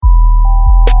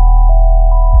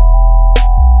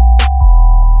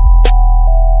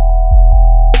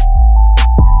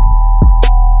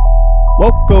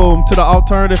Welcome to the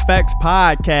Alternative Facts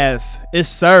Podcast. It's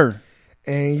Sir.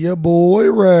 And your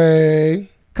boy Ray.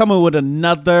 Coming with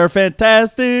another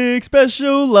fantastic,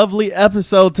 special, lovely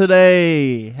episode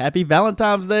today. Happy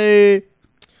Valentine's Day.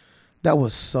 That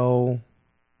was so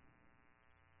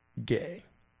gay.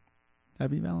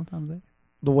 Happy Valentine's Day.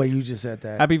 The way you just said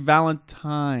that. Happy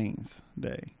Valentine's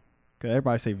Day. Because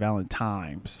everybody say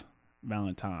Valentine's.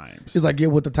 Valentine's. It's like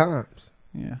get with the times.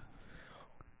 Yeah.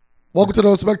 Welcome to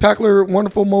the spectacular,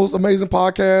 wonderful, most amazing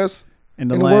podcast in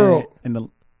the world. In the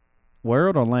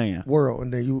world or land? World.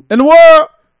 And then you. In the world.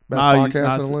 Best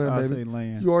podcast in the land, baby. Say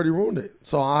land. You already ruined it.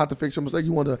 So I have to fix your mistake.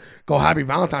 You want to go happy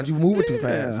Valentine's. You move it too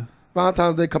fast.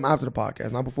 Valentine's Day come after the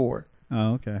podcast, not before.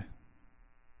 Oh, okay.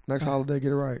 Next holiday,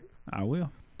 get it right. I will.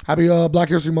 Happy Black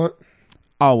History Month.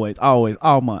 Always,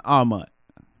 all month.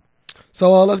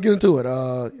 So let's get into it.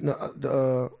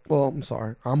 Well, I'm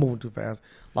sorry. I'm moving too fast.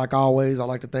 Like always, I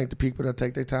like to thank the people that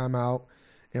take their time out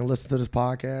and listen to this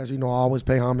podcast. You know, I always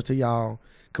pay homage to y'all.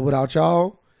 Because without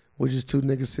y'all, we're just two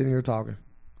niggas sitting here talking.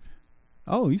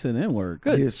 Oh, you said the N-word.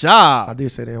 Good job. I did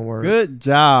say the N-word. Good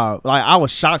job. Like, I was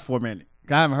shocked for a minute.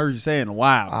 I haven't heard you say it in a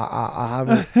while. I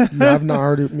haven't. You have not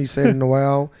heard me say it in a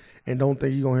while, and don't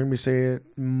think you're going to hear me say it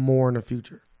more in the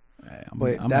future. Hey, I'm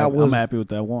happy with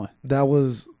that one. That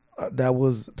was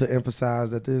to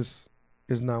emphasize that this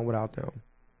is not without them.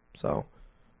 So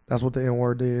that's what the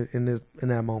N-word did in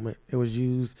that moment. It was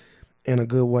used in a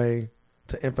good way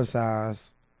to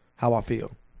emphasize how I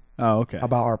feel. Oh, okay.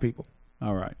 About our people.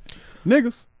 All right.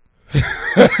 Niggas.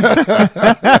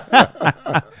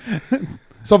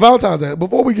 So Valentine's Day.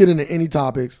 Before we get into any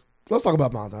topics, let's talk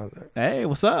about Valentine's Day. Hey,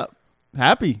 what's up?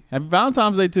 Happy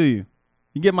Valentine's Day to you.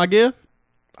 You get my gift?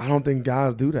 I don't think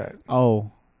guys do that.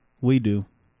 Oh, we do.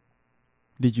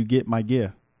 Did you get my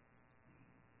gift?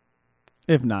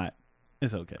 If not,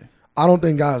 it's okay. I don't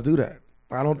think guys do that.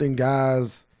 I don't think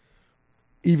guys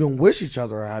even wish each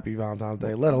other a happy Valentine's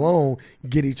Day, let alone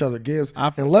get each other gifts,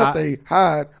 unless they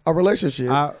had a relationship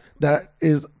that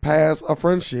is past a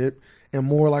friendship and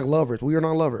more like lovers. We are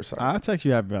not lovers. So. I'll text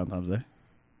you happy Valentine's Day.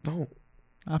 Don't.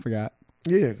 I forgot.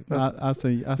 Yeah. I'll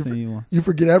send you one. You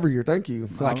forget every year. Thank you.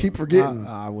 I keep forgetting.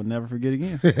 I will never forget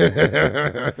again.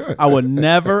 I will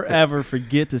never, ever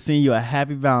forget to send you a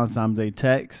happy Valentine's Day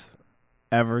text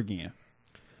ever again.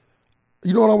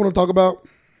 You know what I want to talk about?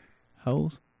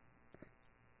 Hoes?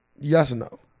 Yes and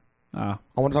no. I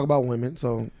want to talk about women.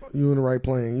 So you in the right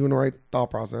plane. You in the right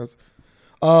thought process.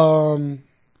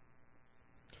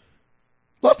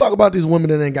 Let's talk about these women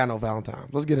that ain't got no Valentine.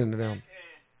 Let's get into them.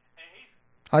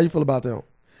 How you feel about them?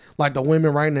 Like the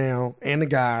women right now and the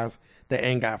guys that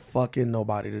ain't got fucking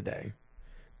nobody today.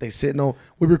 They sitting on.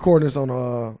 We recording this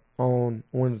on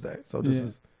Wednesday, so this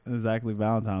is exactly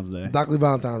Valentine's Day. Exactly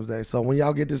Valentine's Day. So when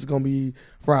y'all get this, it's gonna be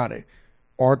Friday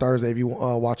or Thursday if you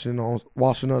watching us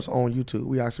on YouTube.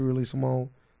 We actually release them on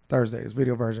Thursdays,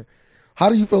 video version. How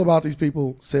do you feel about these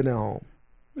people sitting at home?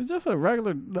 It's just a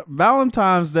regular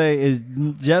Valentine's Day is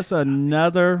just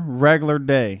another regular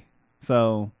day.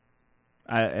 So.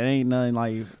 It ain't nothing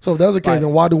like. So if that's the case,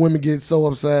 then why do women get so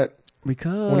upset?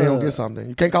 Because when they don't get something,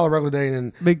 you can't call it a regular day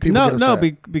and people get upset.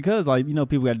 Because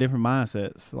people got different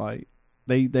mindsets. Like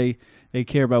they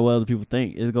care about what other people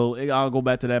think. It all go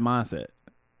back to that mindset.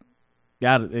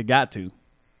 It got to.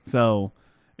 So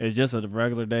it's just a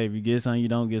regular day. If you get something, you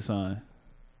don't get something.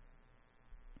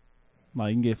 Like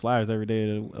you can get flyers every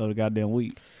day of the goddamn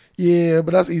week. Yeah,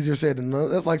 but that's easier said than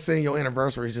done. That's like saying your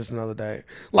anniversary is just another day.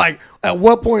 Like, at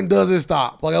what point does it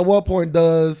stop? Like, at what point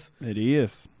does it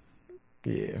is?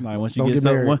 Yeah. Like once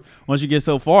you get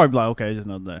so far, you're like, okay, it's just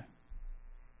another day.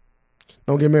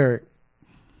 Don't get married.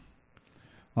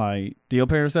 Like, do your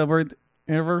parents celebrate the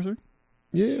anniversary?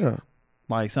 Yeah.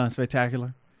 Like something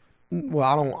spectacular?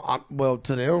 Well,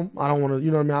 to them, I don't want to.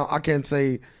 You know what I mean? I can't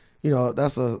say.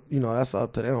 That's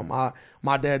up to them.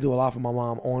 My dad do a lot for my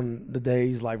mom on the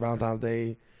days like Valentine's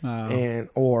Day it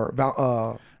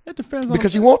depends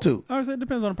because she want to. I would say it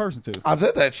depends on the person too. I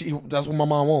said that that's what my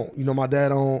mom want. My dad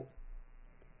don't.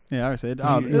 Yeah, I would say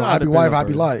happy wife,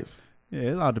 happy life. Yeah,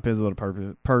 it all depends on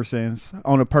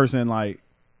the person. Like,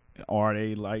 are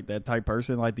they like that type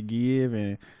person like to give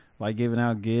and like giving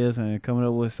out gifts and coming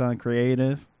up with something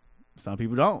creative? Some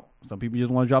people don't. Some people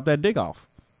just want to drop that dick off.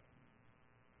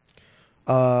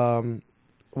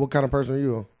 What kind of person are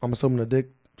you? I'm assuming a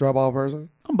dick drop off person.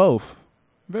 I'm both.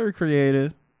 Very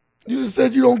creative. You just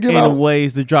said you don't give out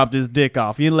ways to drop this dick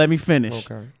off. You didn't let me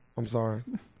finish. Okay, I'm sorry.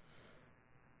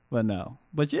 But no.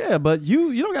 But yeah. But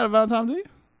you don't got a Valentine, do you?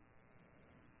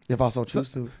 If I so choose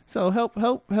to. So help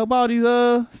all these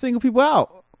single people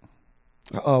out.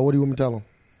 What do you want me to tell them?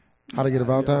 How to get a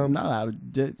Valentine? No,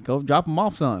 just go drop them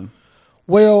off, son.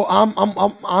 Well,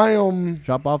 I am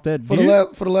Drop off that for beer?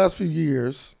 the last few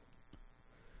years.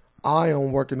 I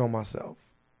am working on myself,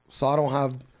 so I don't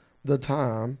have the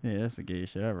time. Yeah, that's the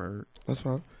gayest shit I ever heard. That's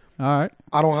fine. All right.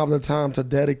 I don't have the time to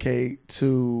dedicate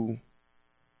to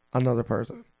another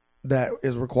person that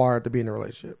is required to be in a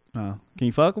relationship. Can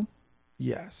you fuck them?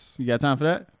 Yes. You got time for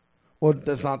that? Well,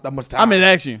 that's not that much time. I'm just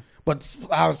asking you. But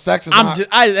how sex is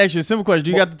I asked you a simple question. Do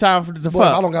you got the time to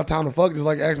fuck? I don't got time to fuck. Just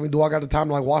like ask me, do I got the time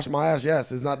to like wash my ass?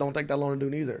 Yes. It's not. Don't take that long to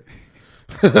do neither.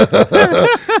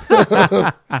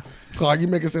 Like you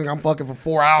make it seem like I'm fucking for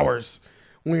 4 hours.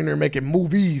 We in there making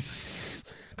movies.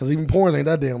 Because even porn ain't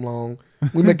that damn long.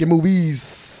 We making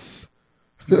movies.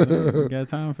 You got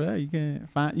time for that?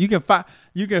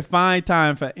 You can find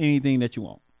time for anything that you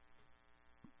want.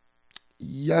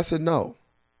 Yes and no.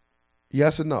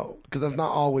 Yes and no. Because that's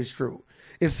not always true.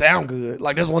 It sound good.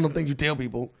 Like that's one of the things you tell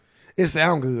people. It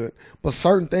sound good. But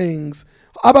certain things.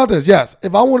 How about this? Yes.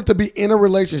 If I wanted to be in a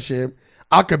relationship,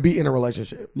 I could be in a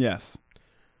relationship. Yes.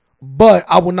 But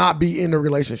I will not be in a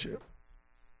relationship.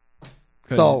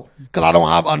 So, because I don't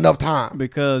have enough time.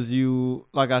 Because you,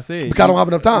 like I said. Because I don't have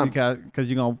enough time. Because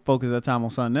you're going to focus that time on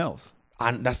something else.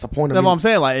 That's the point of it. That's what I'm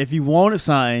saying. Like, if you wanted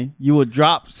something, you would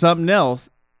drop something else.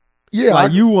 Yeah.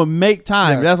 Like, you will make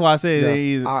time. Yes, that's why I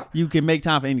said you can make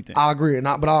time for anything. I agree.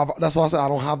 That's why I said I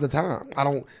don't have the time.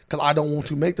 Because I don't want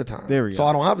to make the time. There we go. So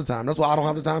I don't have the time. That's why I don't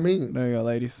have the time means. There you go,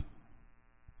 ladies.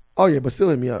 Oh, yeah, but still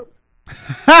hit me up.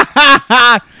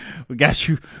 We got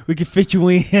you. We can fit you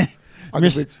in.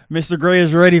 Mr. Gray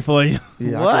is ready for you.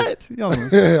 Yeah, what?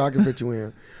 I can fit you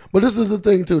in. But this is the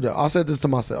thing, too, though. I said this to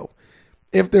myself.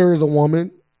 If there is a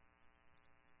woman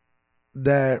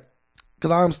that,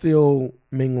 because I'm still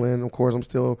mingling, of course, I'm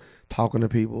still talking to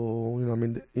people, you know what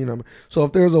I mean? So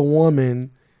if there's a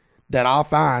woman that I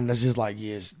find that's just like,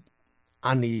 yes,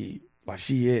 I need, like,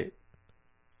 she it,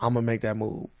 I'm going to make that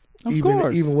move. Of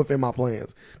course. Even within my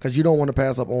plans. Because you don't want to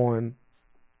pass up on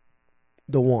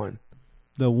the one.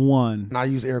 The one. And I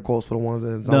use air quotes for the ones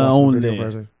that's the only video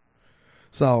version.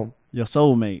 So. Your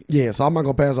soulmate. Yeah, so I'm not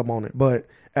going to pass up on it. But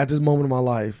at this moment in my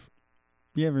life.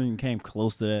 You ever even came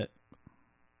close to that?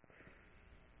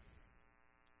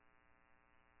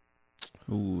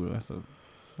 Ooh, that's a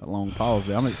long pause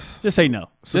there. Just say no.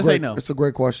 Say no. It's a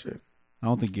great question. I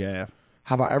don't think you have.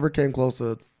 Have I ever came close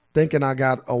to thinking I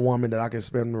got a woman that I can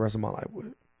spend the rest of my life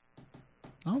with?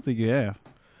 I don't think you have.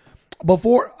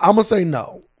 Before, I'm going to say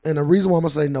no. And the reason why I'm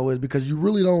going to say no is because you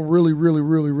really don't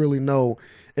really know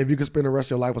if you can spend the rest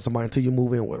of your life with somebody until you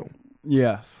move in with them.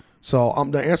 Yes. So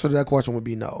the answer to that question would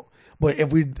be no. But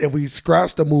if we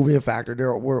scratch the move in factor,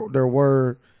 there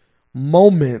were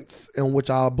moments in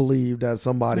which I believe that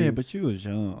somebody. Yeah, but you was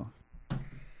young.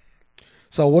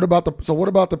 So what about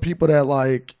the people that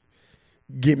like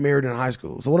get married in high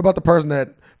school? So what about the person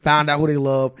that found out who they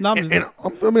love and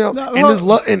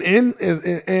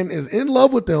is in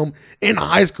love with them in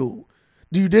high school?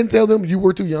 Do you then tell them you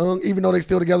were too young, even though they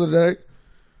still together today?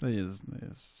 They is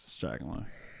straggling.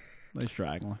 They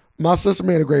straggling. My sister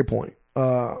made a great point.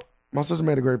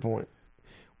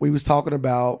 We was talking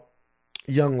about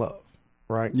young love,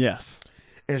 right? Yes.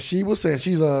 And she was saying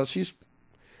she's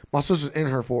my sister's in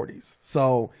her 40s,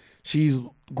 so she's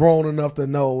grown enough to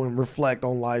know and reflect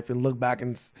on life and look back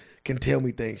and can tell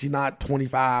me things. She's not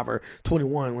 25 or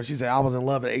 21 when she said I was in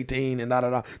love at 18 and da da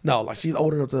da. No, like she's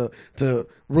old enough to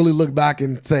really look back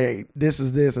and say this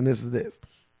is this and this is this.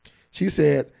 She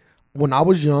said when I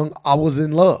was young, I was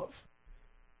in love,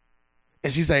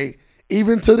 and she said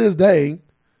even to this day,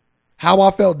 how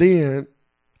I felt then,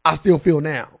 I still feel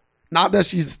now. Not that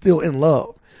she's still in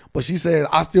love, but she said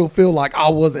I still feel like I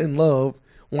was in love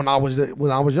when I was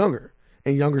younger.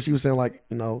 And younger, she was saying like,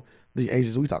 the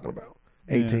ages we talking about.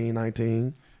 18, yeah.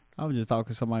 19. I was just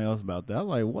talking to somebody else about that. I'm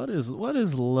like, what is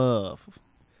love?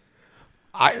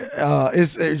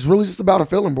 It's really just about a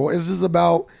feeling, bro. It's just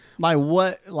about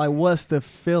what's the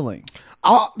feeling?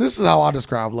 This is how I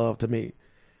describe love to me.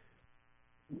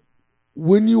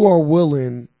 When you are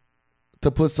willing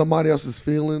to put somebody else's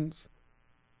feelings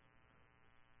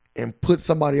and put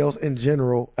somebody else in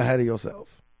general ahead of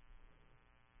yourself.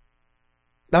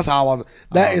 That's how I'm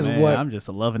just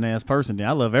a loving ass person. Then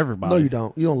I love everybody. No, you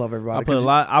don't. You don't love everybody. I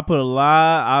put a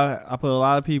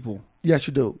lot of people. Yes,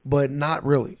 you do, but not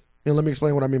really. And let me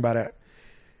explain what I mean by that.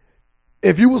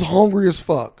 If you was hungry as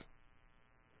fuck,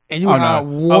 and you had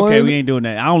one, okay, we ain't doing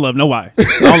that. I don't love nobody.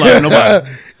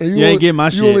 And you ain't getting my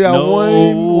shit. You only had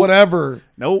one whatever.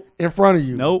 Nope. In front of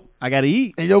you. Nope. I gotta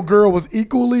eat. And your girl was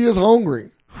equally as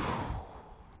hungry,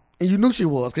 and you knew she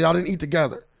was because y'all didn't eat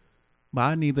together. But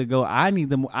I need to go. I need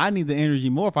the energy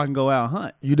more if I can go out and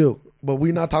hunt. You do. But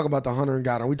we not talking about the hunter and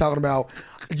gatherer. We talking about,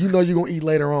 you're going to eat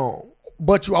later on.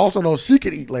 But you also know she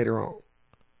could eat later on.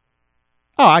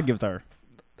 Oh, I give it to her.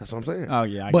 That's what I'm saying. Oh,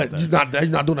 yeah. But you're not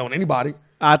doing that with anybody.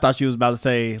 I thought you was about to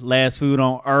say last food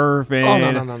on earth.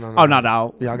 And, no. Oh, not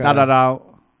out. Yeah, not out.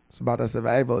 It's about that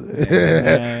survival.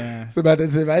 Yeah. It's about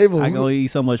that survival. I can only eat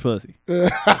so much pussy.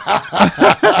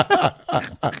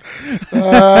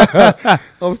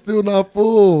 I'm still not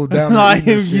full. Down I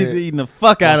am eating the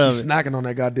fuck out of it. She's snacking on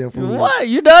that goddamn food. What?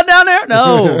 You done down there?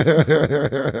 No.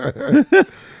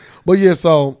 But yeah,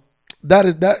 so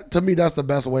that to me, that's the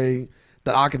best way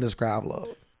that I can describe love.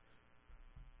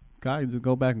 God, just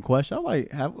go back and question. I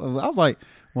was like,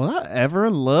 was I ever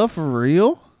in love for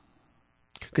real?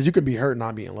 Because you can be hurt and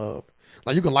not be in love.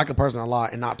 Like, you can like a person a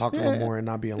lot and not talk to them more and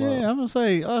not be in love. Yeah, I'm gonna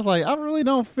say, I was like, I really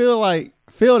don't feel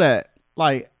that.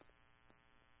 Like,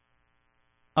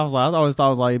 I always thought it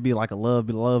was like, it'd be like a love,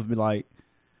 be like,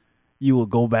 you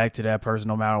would go back to that person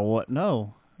no matter what.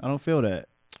 No, I don't feel that.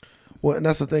 Well, and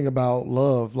that's the thing about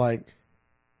love. Like,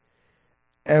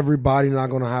 everybody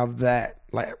not gonna have that.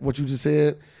 Like what you just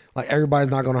said. Like, everybody's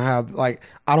not gonna have, like,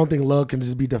 I don't think love can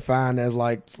just be defined as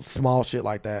like small shit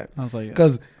like that. I was like,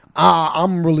 because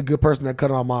I'm a really good person at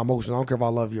cutting off my emotions. I don't care if I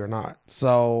love you or not.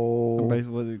 So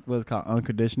what's it called,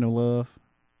 unconditional love?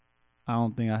 I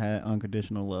don't think I had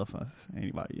unconditional love for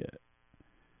anybody yet.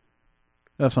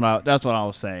 That's what I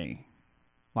was saying.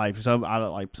 Like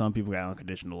some people got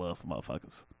unconditional love for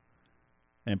motherfuckers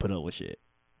and put up with shit.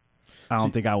 I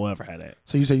don't think I will ever have that.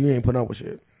 So you say you ain't putting up with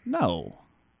shit? No.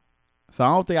 So I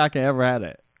don't think I can ever have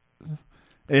that.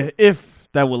 If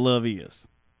that what love is.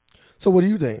 So what do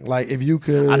you think? Like, if you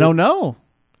could, I don't know.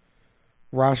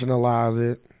 Rationalize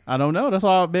it. I don't know. That's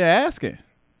why I've been asking.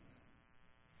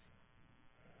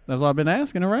 That's why I've been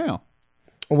asking around.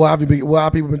 What have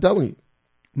people been telling you?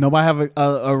 Nobody have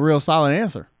a real solid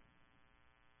answer.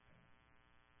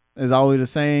 It's always the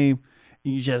same.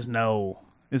 You just know.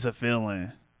 It's a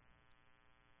feeling.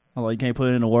 I'm like, you can't put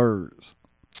it into words.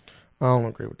 I don't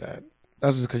agree with that.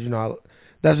 That's just because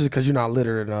you're not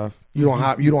literate enough. You don't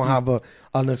have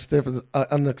an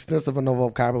extensive enough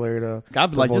vocabulary to.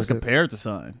 I'd be like, just compare it to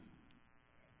something.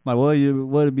 Like, what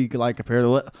would it be like compared to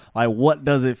what? Like, what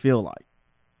does it feel like?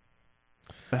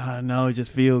 I don't know. It's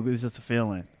just a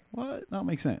feeling. What? That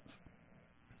makes sense.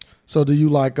 So do you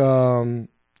like? Do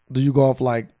you go off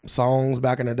like songs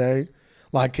back in the day?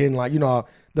 Like,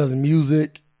 does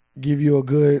music give you a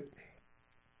good?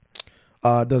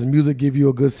 Does music give you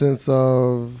a good sense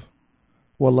of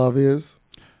what love is?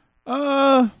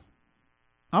 I'm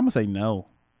gonna say no.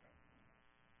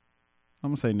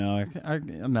 I'm gonna say no. I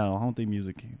don't think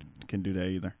music can do that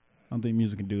either. I don't think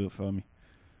music can do it for me.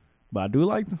 But I do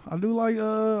like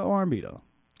R&B though.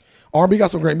 R&B got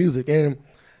some great music, and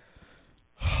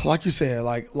like you said,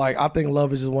 like I think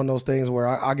love is just one of those things where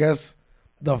I guess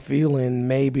the feeling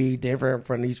may be different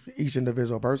from each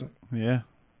individual person. Yeah.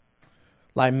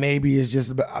 Like, maybe it's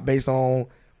just based on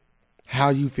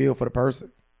how you feel for the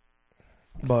person.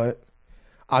 But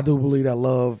I do believe that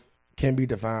love can be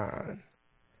defined.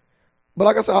 But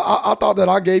like I said, I thought that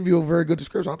I gave you a very good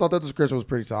description. I thought that description was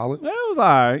pretty solid. It was all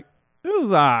right. You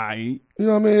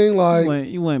know what I mean? Like,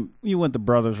 you went the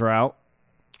brothers route.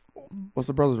 What's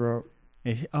the brothers route?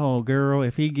 Girl,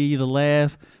 if he give you the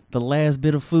last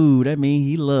bit of food, that means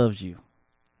he loves you.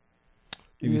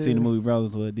 Have you seen the movie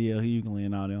Brothers with D.L. Hughley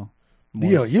and all them?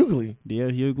 D.L. Hughley? D.L.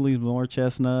 Hughley, More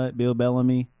Chestnut, Bill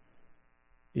Bellamy.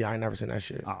 Yeah, I ain't never seen that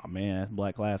shit. Oh, man, that's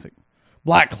Black Classic.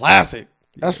 Black Classic?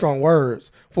 That's strong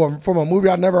words. From a movie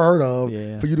I never heard of,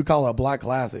 yeah. For you to call it a Black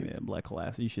Classic. Yeah, Black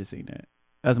Classic. You should have seen that.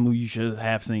 That's a movie you should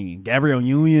have seen. Gabrielle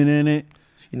Union in it.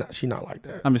 She not like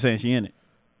that. I'm just saying she in it.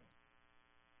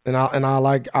 And I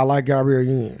like Gabrielle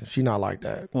Union. She not like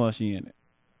that. Well, she in it.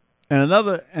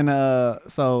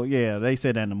 So yeah, they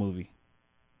said that in the movie.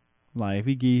 Like, if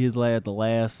he give the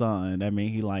last son, that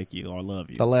means he like you or love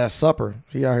you. The Last Supper.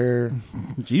 He out here.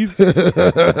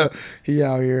 Jesus. He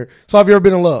out here. So have you ever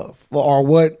been in love? Or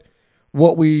what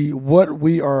we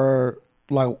are,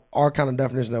 like, our kind of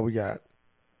definition that we got?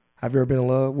 Have you ever been in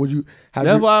love? Would you have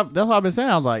That's why I've been saying.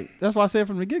 I was like, that's why I said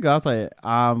from the get-go. I was like,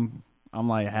 I'm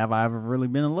like, have I ever really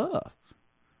been in love?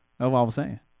 That's what I was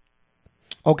saying.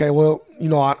 Okay, well,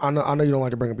 I know you don't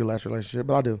like to bring up your last relationship,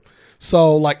 but I do.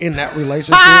 So, like, in that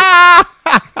relationship,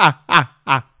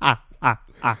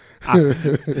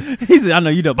 he said, "I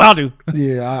know you don't, but I do."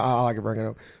 Yeah, I like to bring it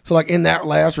up. So, like, in that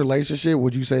last relationship,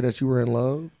 would you say that you were in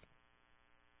love?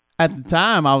 At the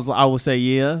time, I would say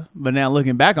yeah, but now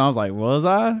looking back, I was like, was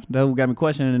I? That's what got me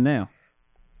questioning it now.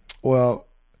 Well,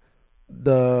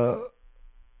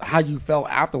 how you felt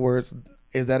afterwards,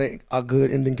 is that a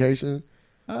good indication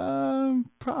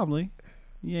Probably.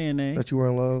 Yeah and nay. that you were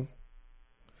in love?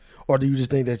 Or do you just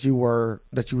think that you were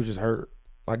just hurt?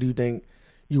 Like, do you think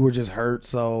you were just hurt,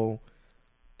 so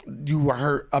you were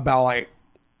hurt about like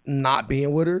not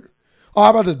being with her? Oh,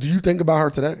 how about this? Do you think about her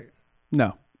today?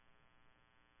 No.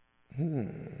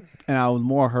 And I was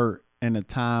more hurt in the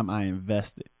time I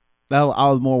invested. I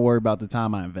was more worried about the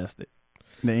time I invested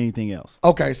than anything else.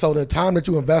 Okay, so the time that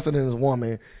you invested in this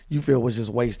woman, you feel was just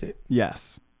wasted.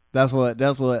 Yes. That's what I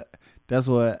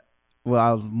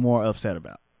was more upset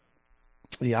about.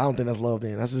 Yeah, I don't think that's love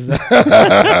then. That's just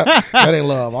that ain't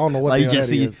love. I don't know what Like the hell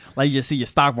that is. Like you just see your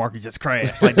stock market just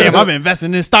crash. Like, damn, I've been investing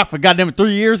in this stock for goddamn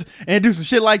 3 years and do some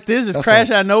shit like this, just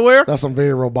crash out of nowhere. That's some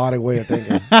very robotic way of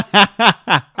thinking.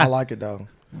 I like it though.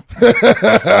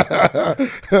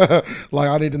 Like,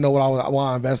 I need to know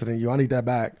why I invested in you. I need that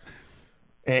back.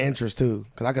 And interest too,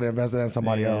 because I could have invested in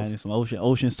somebody else. And some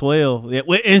Ocean's 12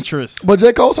 with interest. But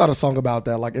J. Cole's had a song about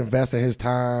that, like investing his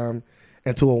time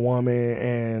into a woman,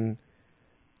 and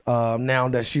now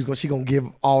that she gonna give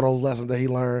all those lessons that he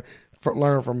learned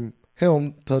from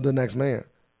him to the next man.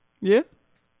 Yeah.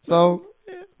 So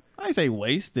I ain't say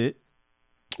waste it.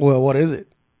 Well, what is it?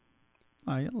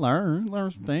 I learn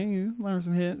some things, learn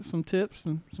some hits, some tips,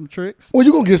 and some tricks. Well,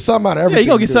 you're going to get something out of everything. Yeah,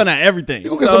 you're going to get something out of everything. You're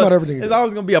going to get something out of everything. It's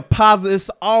always going to be a positive. It's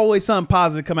always something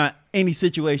positive come out any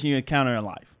situation you encounter in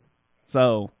life.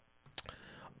 So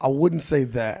I wouldn't say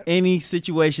that. Any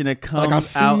situation that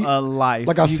comes out of life.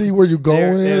 Like, I see where you're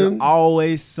going. There's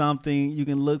always something. You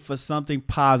can look for something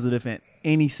positive in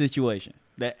any situation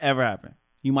that ever happened.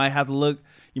 You might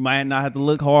not have to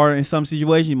look hard in some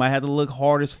situations. You might have to look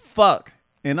hard as fuck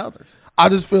in others. I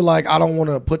just feel like I don't want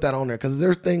to put that on there because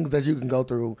there's things that you can go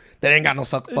through that ain't got no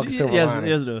fucking silver lining.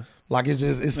 Yes, it does. Like,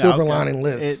 it's silver lining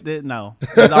list. No,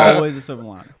 there's always a silver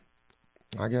lining.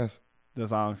 I guess.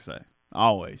 That's all I can say.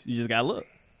 Always. You just gotta look.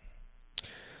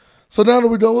 So now that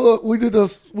we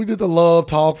did the love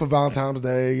talk for Valentine's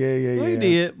Day. Yeah. We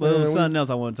did, but it was something else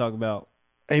I want to talk about.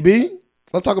 AB?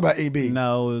 Let's talk about AB.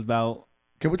 No, it was about.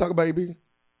 Can we talk about AB?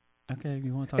 Okay,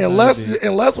 you want to talk about AB?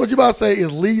 Unless what you about to say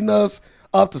is leading us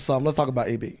up to something. Let's talk about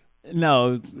AB.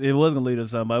 No, it wasn't gonna lead us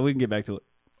to something, but we can get back to it.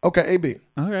 Okay, AB.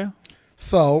 Okay.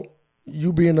 So,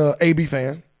 you being an AB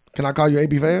fan, can I call you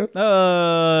AB fan?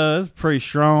 That's pretty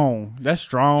strong. That's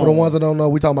strong. For the ones that don't know,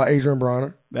 we talking about Adrien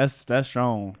Broner. That's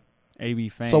strong. AB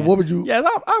fan. So what would you? Yes,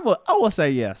 I would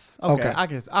say yes. Okay.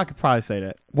 I could probably say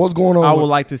that. What's going on? I would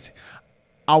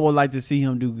like to see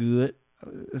him do good.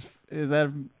 Is that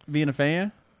being a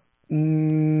fan?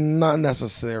 Not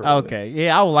necessarily. Okay.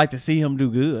 Yeah, I would like to see him do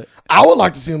good. I would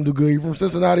like to see him do good. You're from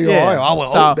Cincinnati, Ohio. I would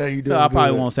hope that he does good. I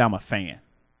probably won't say I'm a fan.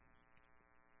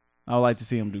 I would like to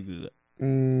see him do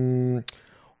good.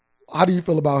 How do you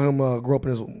feel about him groping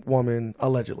his woman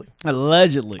allegedly?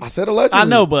 Allegedly. I said allegedly. I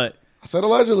know, but I said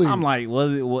allegedly. I'm like,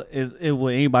 what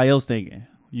anybody else thinking?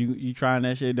 You trying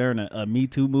that shit during a Me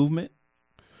Too movement?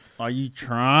 Are you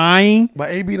trying?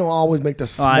 But AB don't always make the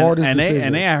smartest decisions.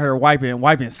 And they out here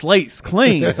wiping slates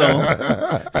clean. So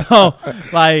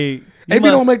like AB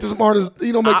don't make the smartest.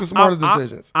 He don't make the smartest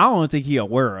decisions. I don't think he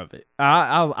aware of it.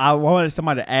 I wanted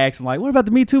somebody to ask him like, what about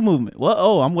the Me Too movement?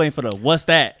 Well, I'm waiting for the what's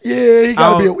that? Yeah, he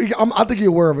gotta be. I think he's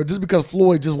aware of it just because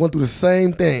Floyd just went through the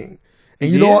same thing.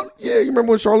 And you know what? Yeah, you remember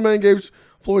when Charlamagne gave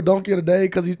Floyd donkey of the day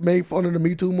because he made fun of the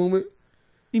Me Too movement?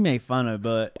 He made fun of it,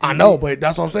 but I know, but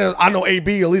that's what I'm saying. I know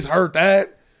AB at least heard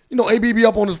that. You know, AB be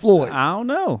up on his Floyd. I don't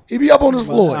know. He be up on his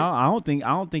Floyd. I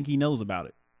don't think he knows about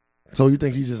it. So you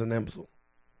think he's just an imbecile?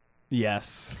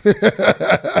 Yes.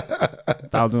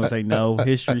 I was gonna say no.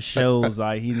 History shows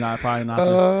like he's probably not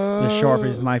the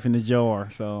sharpest knife in the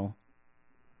jar. So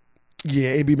yeah,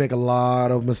 AB make a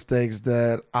lot of mistakes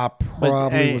that I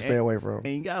probably would stay away from.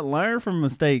 And you gotta learn from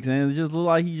mistakes, and it just look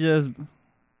like he just.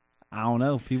 I don't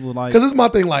know. People like because it's my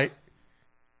thing. Like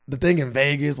the thing in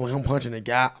Vegas when him punching the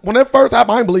guy when that first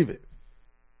happened, I didn't believe it.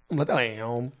 I'm like, that ain't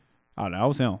him. Oh, that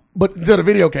was him. But until the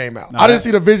video came out, I didn't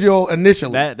see the video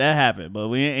initially. That happened, but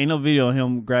we ain't no video of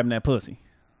him grabbing that pussy.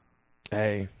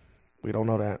 Hey, we don't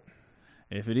know that.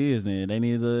 If it is, then they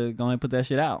need to go ahead and put that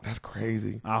shit out. That's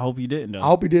crazy. I hope you didn't though. I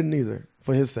hope he didn't either,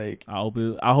 for his sake. I hope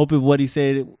it what he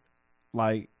said.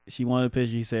 Like she wanted a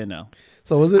picture, he said no.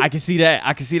 So is it? I can see that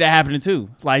happening too.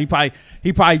 Like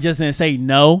he probably just didn't say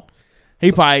no.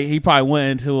 He probably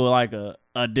went into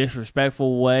a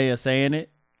disrespectful way of saying it.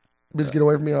 Bitch, get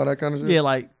away from me, all that kind of shit. Yeah,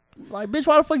 like bitch,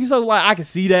 why the fuck you so like? I can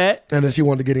see that. And then she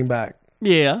wanted to get him back.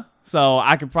 Yeah, so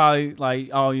I could probably like,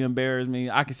 oh, you embarrassed me.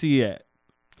 I can see that.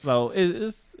 So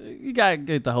it's you gotta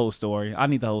get the whole story. I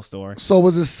need the whole story. So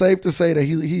was it safe to say that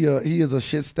he is a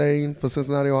shit stain for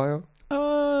Cincinnati, Ohio?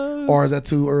 Or is that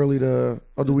too early to?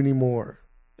 Or do we need more?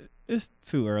 It's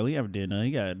too early. He haven't did nothing.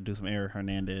 He got to do some Eric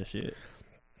Hernandez shit.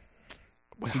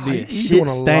 He's doing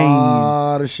a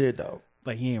lot of shit though.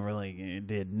 But he ain't really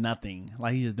did nothing.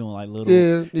 Like he's just doing like little.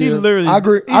 Yeah. He literally. I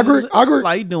agree.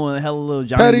 Like he doing a hell of a little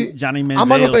Johnny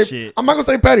Manziel shit. I'm not gonna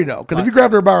say petty though, because if you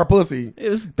grabbed her by her pussy,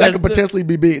 that could potentially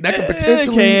be big. That could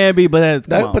potentially can be, but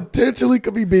that potentially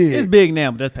could be big. It's big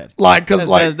now, but that's petty. Like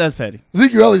because that's petty.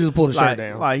 Ezekiel Elliott just pulled his shirt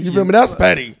down. Like you feel me? That's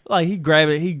petty. Like he grabbed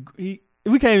it. He.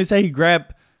 We can't even say he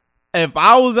grabbed. If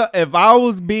I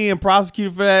was being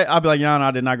prosecuted for that, I'd be like, Your Honor,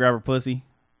 I did not grab her pussy.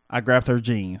 I grabbed her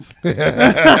jeans. Like,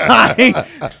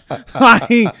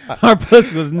 her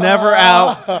pussy was never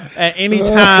out at any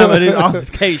time of this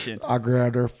altercation. I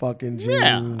grabbed her fucking jeans.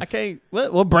 Yeah, I can't.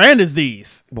 What brand is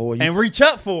these? Boy, and reach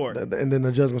up for it. And then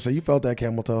the judge gonna say, "You felt that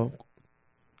camel toe."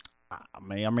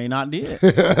 I may not did.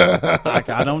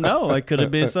 I don't know. It could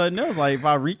have been something else. Like if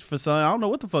I reach for something, I don't know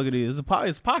what the fuck it is.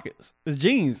 It's pockets. It's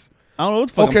jeans. I don't know what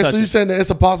the fuck. Okay, so you're saying that it's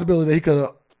a possibility that he could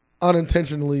have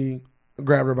unintentionally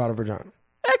grabbed her by the vagina.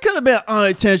 That could have been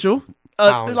unintentional.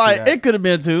 Like it could have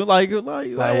been too. Like what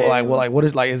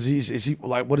is she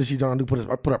like? What is she trying to do?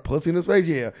 Put her pussy in his face?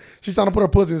 Yeah, she's trying to put her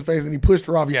pussy in his face, and he pushed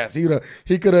her off. Yes, he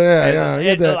could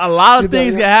have. A lot of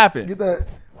things can happen.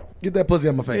 Get that pussy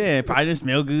on my face. Yeah, it probably didn't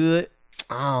smell good.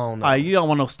 I don't know. You don't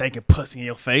want no stinking pussy in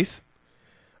your face.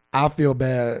 I feel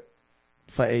bad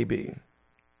for AB.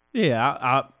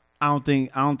 Yeah, I don't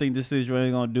think this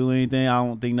situation gonna do anything. I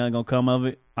don't think nothing gonna come of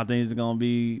it. I think it's gonna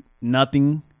be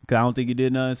nothing because I don't think he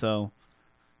did nothing. So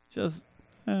just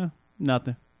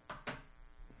nothing.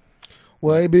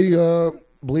 Well, AB,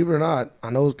 believe it or not, I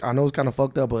know it's kind of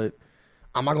fucked up, but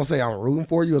I'm not gonna say I'm rooting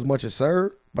for you as much as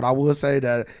Sir, but I will say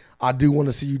that I do want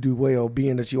to see you do well,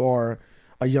 being that you are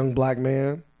a young black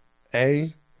man,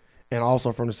 and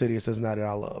also from the city of Cincinnati that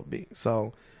I love, B.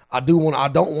 So I don't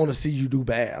want to see you do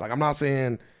bad. Like I'm not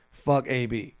saying fuck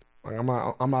AB. Like I'm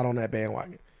not on that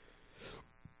bandwagon.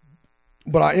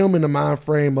 But I am in the mind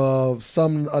frame of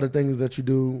some other things that you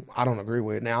do I don't agree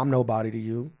with. Now I'm nobody to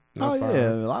you. That's fine.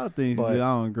 Yeah, a lot of things I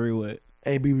don't agree with.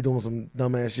 AB be doing some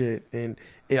dumbass shit, and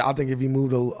I think if he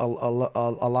moved a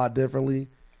lot differently,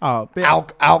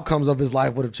 outcomes of his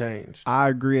life would have changed. I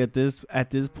agree. At this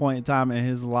point in time in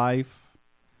his life,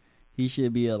 he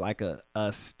should be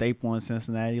a staple in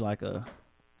Cincinnati, like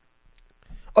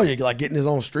getting his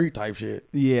own street type shit.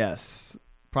 Yes,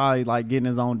 probably like getting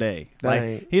his own day.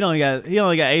 He only got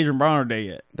Adrien Broner day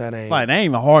yet. That ain't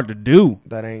even hard to do.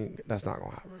 That's not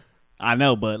gonna happen. I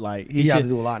know, but like he got to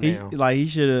do a lot now. Like he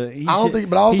should have. He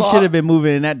should have been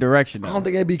moving in that direction. I don't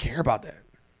think AB care about that.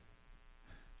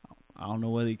 I don't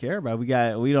know what he care about. We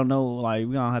don't know. Like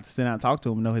we don't have to sit down and talk to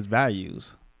him and know his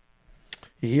values.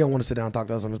 He don't want to sit down and talk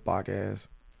to us on this podcast.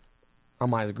 I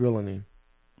might as grilling him.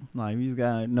 Like we just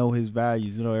gotta know his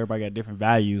values. You know, everybody got different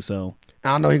values. So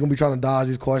I know he gonna be trying to dodge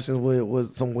these questions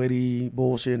with some witty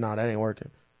bullshit. Nah, that ain't working.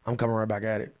 I'm coming right back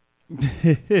at it.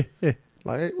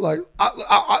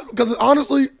 Because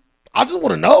honestly, I just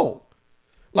want to know.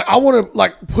 Like, I want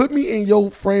to put me in your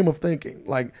frame of thinking.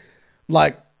 And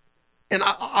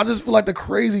I just feel like the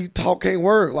crazy talk can't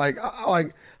work. Like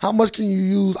how much can you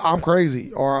use? I'm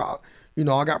crazy, or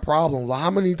I got problems. Like, how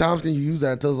many times can you use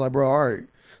that until it's like, bro, all right.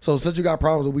 So since you got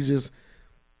problems, we just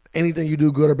anything you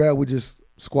do good or bad, we just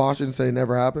squash it and say it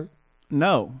never happened.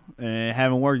 No, and it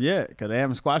haven't worked yet because they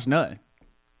haven't squashed nothing.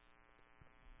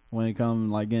 When it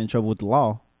comes getting in trouble with the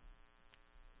law.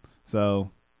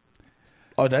 So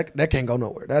that can't go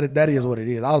nowhere. That is what it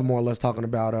is. I was more or less talking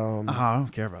about I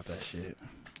don't care about that shit.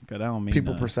 Cause that don't mean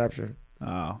people nothing. Perception.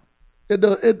 Oh.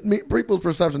 People's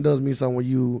perception does mean something when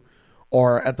you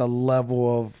are at the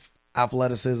level of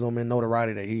athleticism and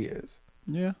notoriety that he is.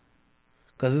 Yeah.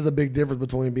 Cause there's a big difference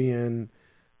between being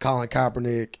Colin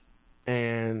Kaepernick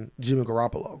and Jimmy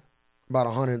Garoppolo. About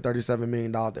 $137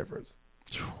 million difference.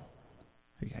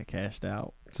 He got cashed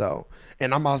out. So,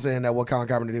 and I'm not saying that what Colin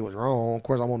Kaepernick did was wrong. Of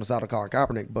course, I'm on the side of Colin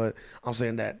Kaepernick, but I'm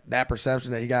saying that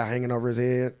perception that he got hanging over his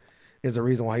head is the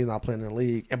reason why he's not playing in the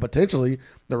league, and potentially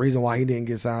the reason why he didn't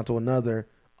get signed to another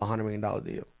 $100 million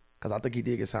deal. Because I think he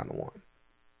did get signed to one.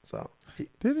 So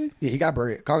did he? Yeah, he got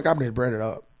bread. Colin Kaepernick's breaded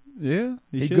up. Yeah,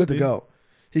 he's good to go.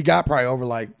 He got probably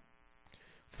over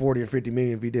 40 or 50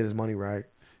 million if he did his money right.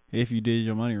 If you did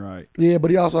your money right. Yeah,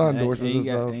 but he also had endorsements and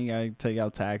stuff. And you got to take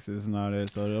out taxes and all that.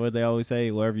 So what they always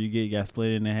say, whatever you get, you got to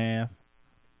split it in half.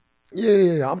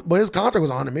 Yeah. But his contract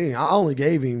was $100 million. I only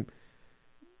gave him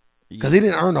because he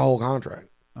didn't earn the whole contract.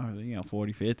 Oh,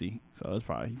 40, 50. So he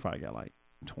probably got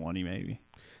 20 maybe.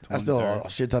 20, that's still 30. A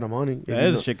shit ton of money.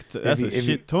 That's a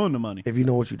shit ton of money. If you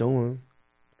know what you're doing.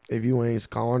 If you ain't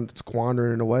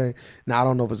squandering it away. Now, I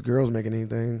don't know if his girl's making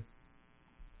anything.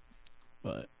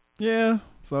 But yeah,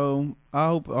 so I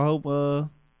hope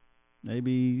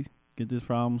maybe get this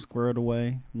problem squared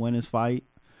away, win his fight,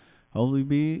 hopefully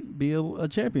be a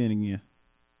champion again.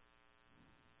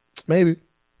 Maybe.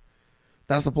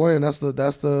 That's the plan. That's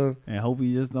the And hope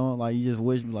you just don't like, you just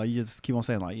wish, like, you just keep on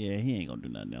saying like, yeah, he ain't gonna do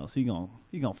nothing else. He gonna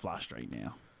fly straight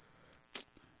now.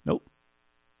 Nope.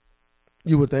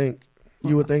 You would think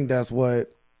that's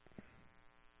what,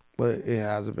 but it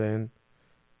hasn't been.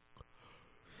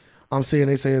 I'm seeing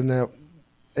they saying that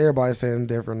everybody's saying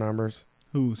different numbers.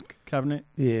 Who's Kaepernick?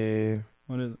 Yeah.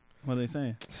 What are they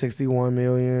saying? 61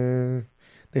 million.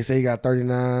 They say he got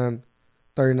 39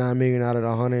 million out of the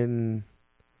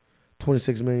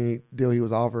 126 million deal he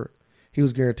was offered. He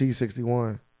was guaranteed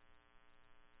 61.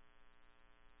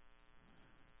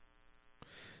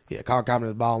 Yeah, Colin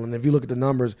Kaepernick is balling. If you look at the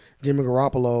numbers, Jimmy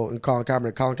Garoppolo and Colin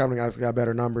Kaepernick actually got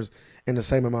better numbers in the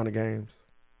same amount of games.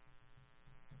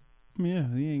 Yeah,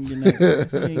 he ain't getting that.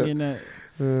 He ain't getting that.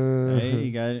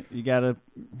 Hey, you gotta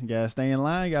stay in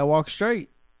line. You gotta walk straight.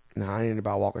 Nah, I ain't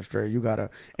about walking straight. You gotta,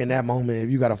 in that moment, if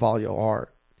you gotta follow your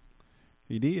heart.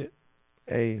 He did.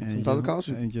 Hey, And sometimes it costs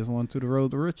you. And just went to the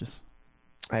road to riches.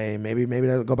 Hey, maybe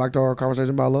that'll go back to our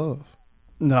conversation about love.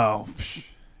 No,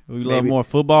 we love more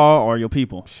football or your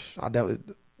people. I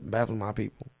definitely baffle my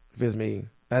people. If it's me,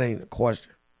 that ain't a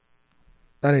question.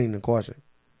 That ain't even a question.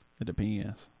 It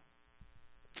depends.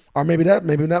 Or maybe that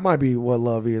might be what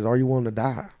love is. Are you willing to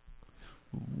die?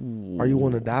 Are you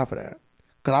willing to die for that?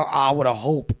 Because I would have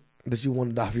hoped that you want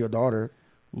to die for your daughter.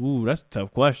 Ooh, that's a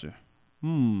tough question.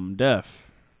 Death.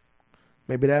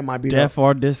 Maybe that might be death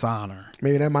or dishonor.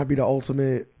 Maybe that might be the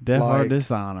ultimate death or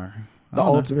dishonor. The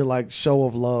ultimate like show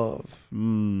of love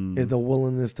is the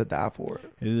willingness to die for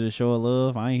it. Is it a show of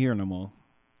love? I ain't here no more.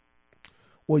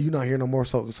 Well, you're not here no more,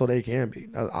 so they can be.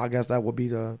 I guess that would be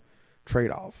the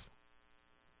trade-off.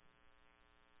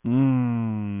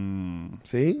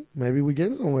 See, maybe we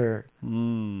getting somewhere.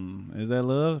 Is that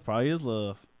love? Probably is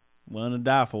love. Willing to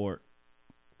die for it.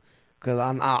 Cause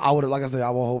I would, like I said, I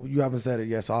will hope you haven't said it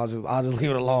yet, so I'll just leave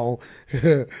it alone.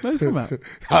 Let's come out.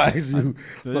 I asked you.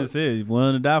 So it says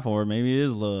willing to die for it. Maybe it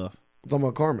is love. Talking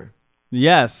about Carmen.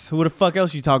 Yes. Who the fuck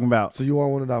else you talking about? So you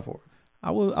all want to die for it? I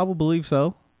would believe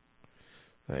so.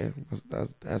 Hey,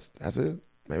 that's it.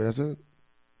 Maybe that's it.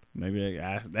 Maybe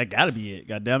that gotta be it.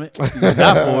 God damn it. You can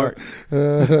die for it.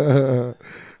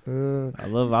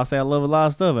 I say I love a lot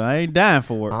of stuff, but I ain't dying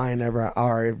for it. I ain't never.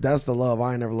 All right, if that's the love,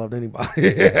 I ain't never loved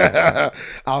anybody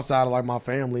outside of like my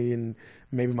family and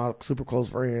maybe my super close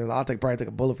friends. Probably take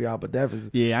a bullet for y'all, but death is.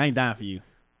 Yeah, I ain't dying for you.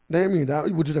 Damn you,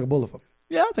 would you take a bullet for me?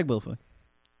 Yeah, I'll take a bullet for you.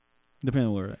 Depending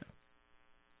on where we're at.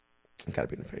 It gotta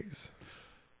be in the face.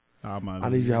 I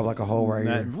need you to have like a hole right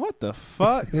here. What the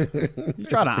fuck? You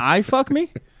trying to eye fuck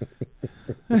me?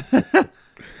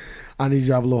 I need you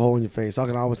to have a little hole in your face. So I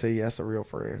can always say, yeah, that's a real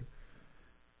friend.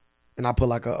 And I put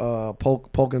like a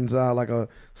poke inside, like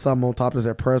something on top of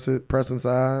that press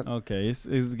inside. Okay,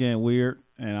 it's getting weird,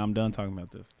 and I'm done talking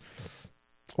about this.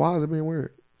 Why is it being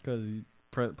weird? Because you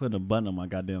putting a button on my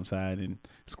goddamn side and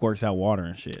squirts out water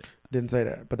and shit. Didn't say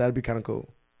that, but that'd be kind of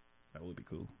cool. That would be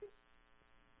cool.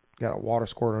 Got a water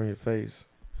squirt on your face.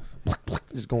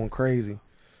 Just going crazy.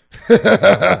 Look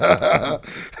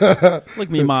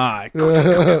me in my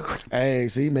eye. Hey,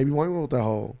 see, maybe you want with that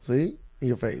hole. See? In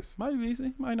your face. Might be,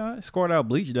 see, might not. Squirt out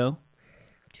bleach, though.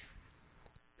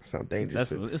 That sounds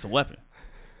dangerous. It's a weapon.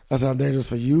 That sounds dangerous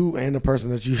for you and the person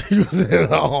that you use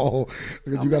it on.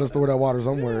 Because you got to store that water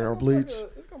somewhere or bleach. It's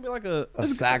going to be like a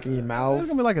sack in your mouth. It's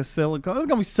going to be like a silicone. It's going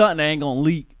to be something that ain't going to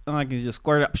leak. And I can just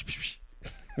squirt it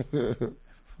out.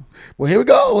 Well, here we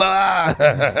go. I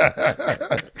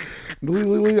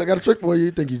got a trick for you.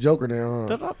 You think you're Joker now,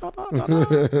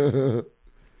 huh?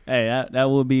 Hey, that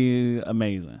would be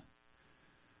amazing.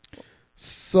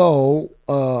 So,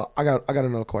 I got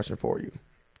another question for you.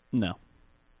 No.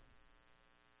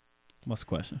 What's the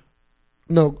question?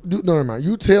 No, never mind.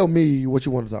 You tell me what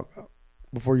you want to talk about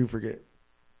before you forget.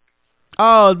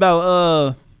 Oh, it's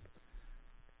about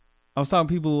I was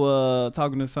talking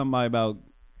to somebody about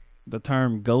the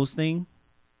term ghosting.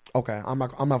 Okay, I'm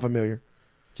not familiar.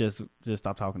 Just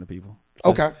stop talking to people.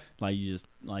 Okay. Somebody you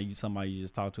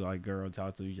just talk to, like girl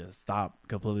talk to, you just stop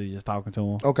completely just talking to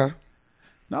them. Okay.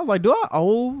 And I was like, I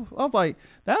was like,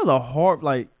 that was a hard,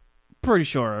 like, pretty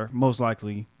sure most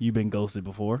likely you've been ghosted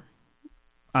before.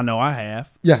 I know I have.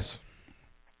 Yes.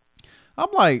 I'm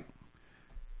like,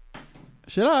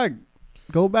 should I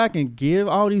go back and give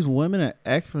all these women an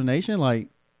explanation? Like,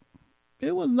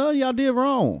 it was none of y'all did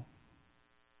wrong.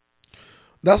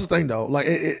 That's the thing, though. Like,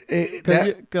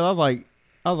 because I was like,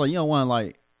 you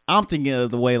know, I'm thinking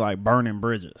of the way like burning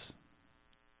bridges.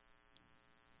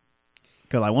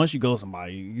 Because like once you go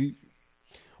somebody,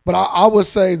 But I would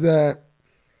say that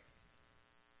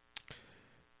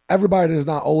everybody is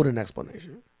not owed an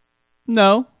explanation.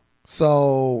 no.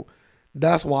 So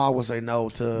that's why I would say no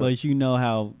to. But you know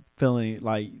how feeling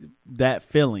like that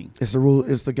feeling. It's the rule.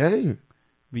 It's the game.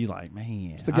 Be like,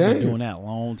 man, It's the I've been game. doing that a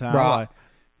long time. Bro,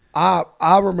 Like,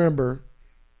 I remember.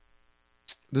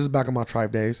 This is back in my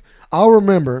tribe days. I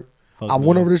remember I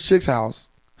went over to this chick's house,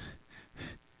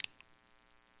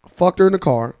 fucked her in the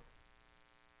car,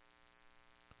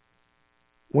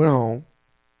 went home,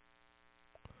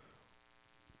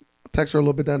 texted her a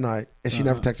little bit that night, and she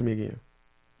never texted me again.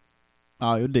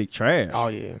 Oh, your dick trash. Oh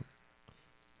yeah.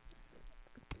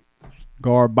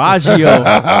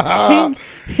 Garbaggio.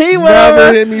 he went Never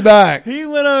over. hit me back. He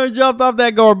went over and jumped off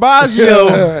that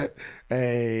Garbaggio.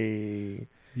 Hey.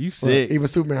 You sick. Even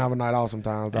Superman have a night off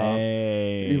sometimes, dog.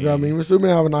 Hey. You feel me? Even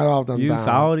Superman have a night off sometimes. You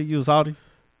salty? You was salty?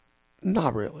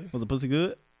 Not really. Was the pussy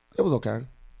good? It was okay.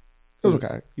 It was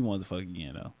okay. You wanted to fuck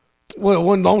again though. Well,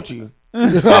 when don't you?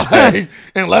 Like,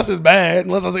 unless it's bad.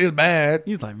 Unless I say it's bad.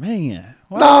 He was like, man.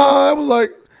 Why? Nah, it was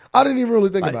like, I didn't even really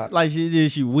think Like, about it. like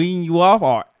did she wean you off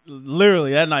or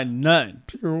literally that night nothing?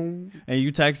 Pew. And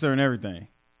you text her and everything.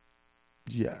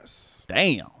 Yes.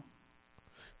 Damn.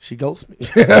 She ghosts me.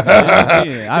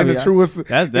 Yeah, In the truest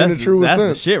that's in the truest that's the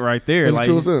sense. shit right there. In the Like,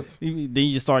 truest sense. then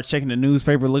you just start checking the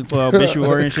newspaper looking for an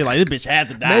obituary and shit. Like, this bitch had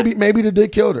to die. Maybe the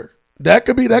dick killed her. That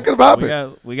could have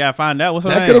happened. we gotta find out what's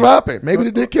her That name. could have happened. Maybe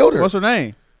the dick killed her. What's her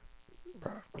name?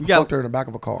 I fucked her in the back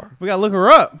of a car. We gotta look her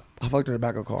up. I fucked her in the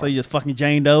back of a car. So you just fucking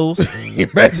Jane Doe's.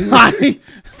 Imagine Like,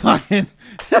 fucking,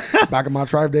 back in my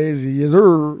tribe days, yes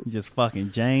sir. just fucking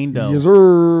Jane Doe. Yes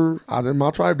sir. In my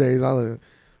tribe days, I'm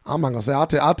not gonna say. I'll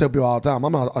tell people all the time.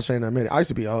 I'm not ashamed to admit it. I used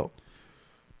to be a hoe.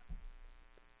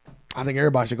 I think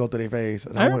everybody should go through their phase.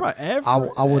 And I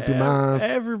went through mine.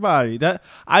 Everybody. That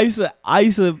I used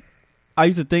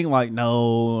to think like,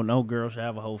 no girl should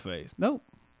have a whole face. Nope.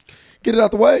 Get it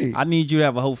out the way. I need you to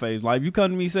have a whole face. Like, if you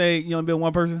come to me and say you only been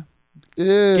one person,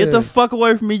 Yeah. get the fuck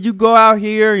away from me. You go out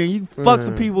here and you fuck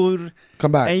some people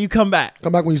Come back. and you come back.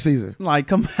 Come back when you season. Like,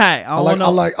 come back. I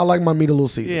like my meat a little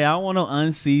seasoned. Yeah, I don't want no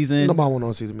unseasoned. Nobody want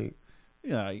no seasoned meat.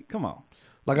 Yeah, like, come on.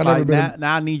 Like I never been.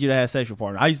 Now I need you to have sexual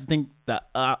partner. I used to think the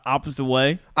opposite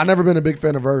way. I never been a big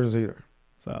fan of virgins either.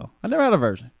 So I never had a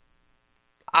virgin.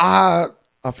 I had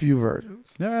a few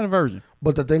virgins, Never had a virgin.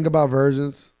 but the thing about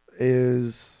virgins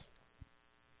is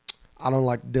I don't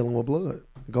like dealing with blood.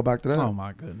 Go back to that. Oh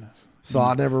my goodness. So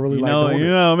I never really You like know, doing you it.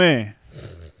 know, man.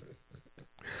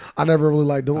 I never really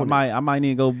like doing it. I might need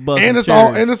to go bust. And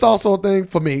some cherries. it's also a thing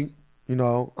for me. You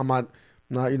know, I might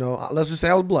not. You know, let's just say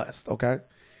I was blessed. Okay,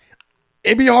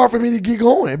 it'd be hard for me to get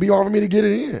going. It'd be hard for me to get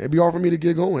it in. It'd be hard for me to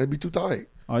get going. It'd be too tight.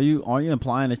 Are you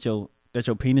implying that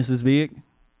your penis is big?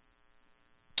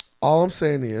 All I'm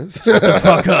saying is,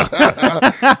 Fuck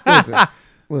up.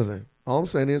 listen. All I'm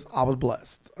saying is, I was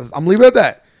blessed. I'm leaving it at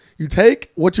that. You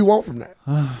take what you want from that,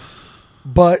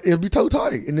 but it'll be too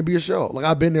tight and it'll be a show. Like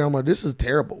I've been there. I'm like, this is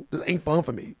terrible. This ain't fun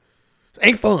for me. This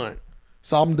ain't fun.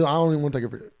 So I don't even want to take it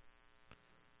for it.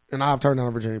 And I've turned down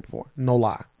a virginity before. No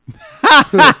lie.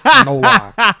 No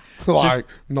lie. Like,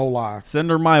 no lie. Send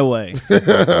her my way.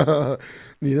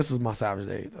 Yeah, this is my savage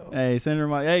day, though. Hey, send her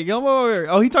my. Hey, come over here.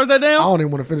 Oh, he turned that I down. don't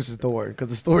even want to finish the story because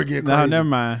the story get crazy. No, never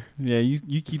mind. Yeah,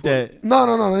 you keep that. No,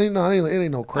 it ain't no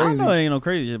I crazy. know it ain't no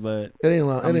crazy shit, but It ain't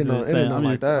nothing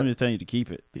like that. I'm just telling you to keep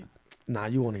it. Nah,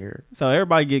 you want to hear it. So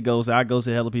everybody get ghosted. I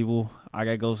ghosted hella people. I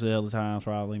got ghosted hella times,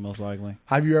 probably, most likely.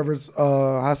 Have you ever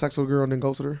had sex with a girl and then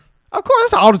ghosted her? Of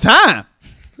course, all the time.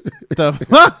 That's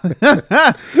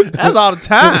all the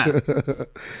time.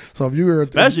 So if you were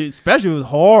Especially it was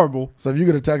horrible. so if you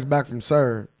get a text back from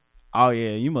Sir, Oh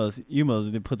yeah, you must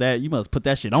put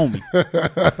that shit on me.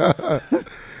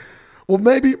 well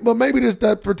maybe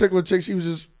that particular chick, she was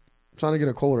just trying to get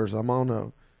a quote or something. I don't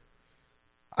know.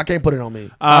 I can't put it on me.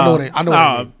 I know it ain't.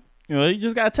 Me. You know, you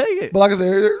just gotta take it. But like I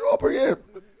said,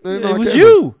 it was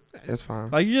you. It's fine.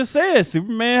 Like you just said,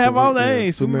 Superman have all day.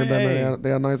 Yeah, Superman, Batman, they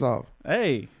got nights off.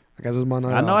 hey, I guess it's my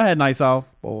night I off. know I had nights off.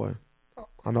 Boy,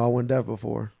 I know I went deaf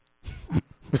before.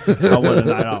 I wasn't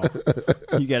a night off.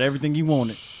 You got everything you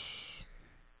wanted,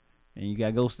 and you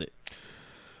got ghosted.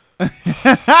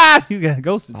 You got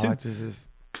ghosted too. I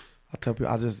tell people,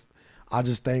 I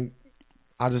just thank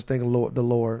the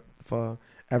Lord for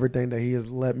everything that He has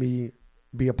let me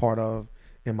be a part of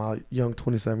in my young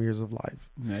 27 years of life,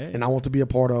 and I want to be a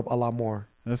part of a lot more.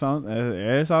 That's all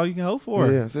you can hope for.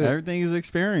 Yeah, that's it. Everything is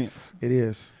experience. It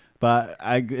is. But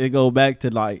it go back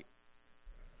to like,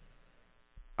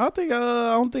 I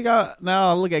don't think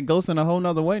now I look at ghosting a whole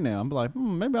nother way now. I'm like,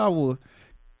 maybe I will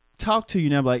talk to you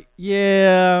now. I'm like,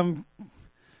 yeah,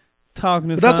 talking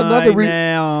to But that's somebody another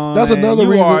now. that's and another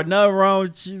you reason- are nothing wrong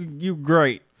with you. You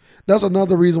great. That's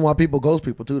another reason why people ghost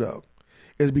people too, though,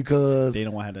 is because They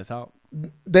don't want to have that talk.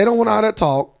 they don't want to have that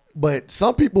talk. But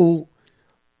some people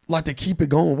like to keep it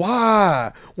going.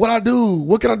 Why? What I do?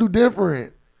 What can I do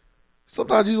different?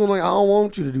 Sometimes you just like, I don't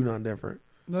want you to do nothing different.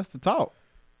 That's the talk.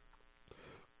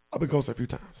 I've been ghosted a few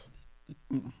times.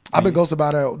 I've been ghosted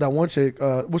by that one chick.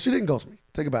 Well, she didn't ghost me.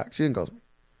 Take it back. She didn't ghost me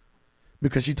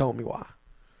because she told me why.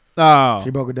 Oh,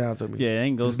 She broke it down to me. yeah, it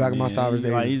ain't This goes is back in my savage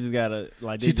days. Like you just gotta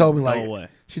like. She told me go like away.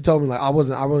 she told me like I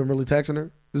wasn't really texting her.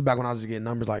 This is back when I was just getting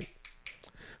numbers like.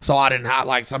 So I didn't have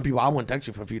like some people. I wouldn't text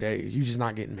you for a few days. You just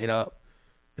not getting hit up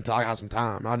until I got some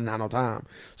time. I didn't have no time.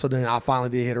 So then I finally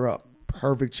did hit her up.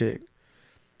 Perfect chick.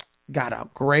 Got a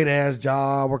great ass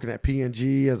job working at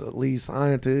P&G as a lead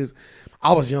scientist.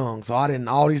 I was young, so I didn't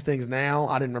all these things now.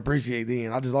 I didn't appreciate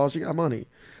then. I just thought she got money.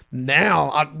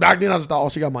 Now, back then I just thought, oh,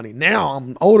 she got money. Now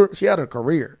I'm older. She had a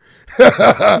career.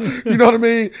 You know what I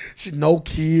mean? She no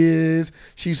kids.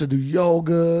 She used to do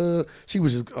yoga. She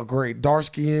was just a great dark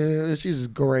skin. She's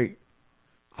just great.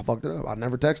 I fucked it up. I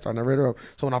never texted her. I never hit her up.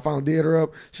 So when I finally did hit her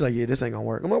up, she's like, yeah, this ain't gonna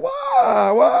work. I'm like,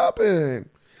 why? What happened?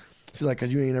 She's like,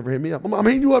 cause you ain't never hit me up. I'm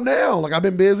hitting you up now. Like I've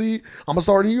been busy. I'm gonna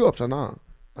start hitting you up. So nah.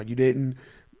 Like you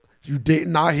did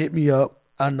not hit me up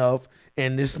enough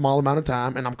in this small amount of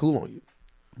time, and I'm cool on you.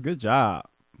 Good job.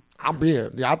 I'm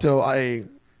big. Yeah,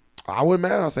 I wasn't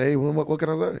mad. I say, hey, what can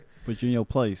I say? Put you in your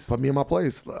place. Put me in my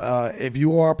place. If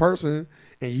you are a person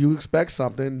and you expect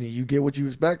something, you get what you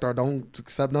expect, or don't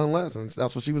accept none less. And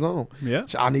that's what she was on. Yeah.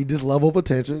 I need this level of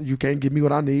attention. You can't give me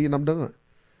what I need, and I'm done.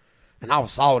 And I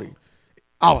was salty.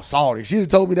 She'd have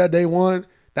told me that day one,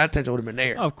 that attention would have been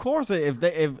there. Of course,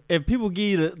 if people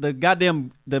give you the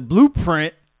goddamn the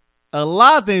blueprint, a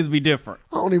lot of things be different.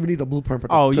 I don't even need the blueprint to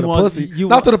you the want, pussy. You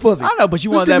Not want, to the pussy. I know, but you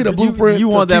Just want give that me the blueprint you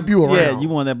want to that, keep you around. Yeah, you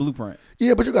want that blueprint.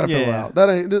 Yeah, but you got to fill it out. That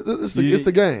ain't. It's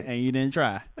the game. And you didn't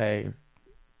try. Hey,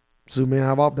 Superman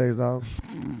have off days, dog.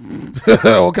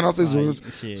 What can I say?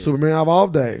 Shit. Superman have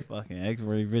off day. Fucking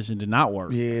X-ray vision did not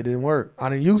work. Yeah, it didn't work. I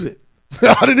didn't use it.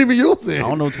 I didn't even use it. I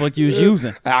don't know what the fuck you was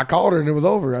using. I called her and it was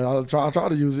over. I tried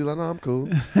to use it. Like, no, I'm cool.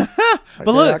 But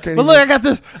look, I got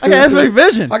this. I got X-ray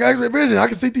vision. I got X-ray vision. I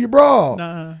can see through your bra.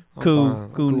 Nah, I'm cool fine.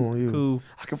 Cool on you. cool.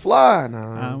 I can fly.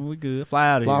 Nah, We good. Fly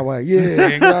out of fly here. away.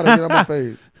 Yeah, get out my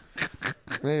face.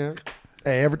 Man,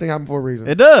 hey, everything happened for a reason.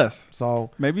 It does.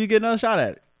 So Maybe you get another shot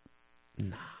at it.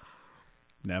 Nah.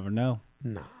 Never know.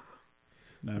 Nah.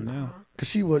 Never know. Cause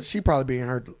she probably be in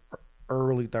her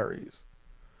early 30s.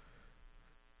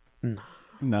 Nah,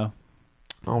 No.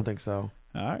 I don't think so.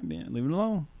 All right, then. Leave it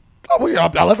alone. Oh, well, yeah,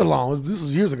 I left it alone. This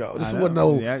was years ago. This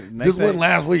wasn't this wasn't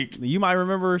last week. You might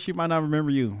remember her. She might not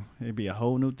remember you. It'd be a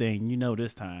whole new thing. You know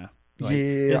this time. Like,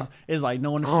 Yeah. It's like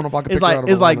knowing. I don't know if I can It's pick her out like of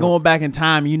it's a like lineup. going back in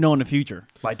time. You know in the future.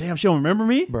 Like damn, she don't remember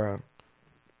me. Bruh,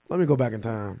 let me go back in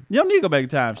time. You don't need to go back in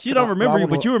time. She don't remember you,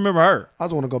 but you remember her. I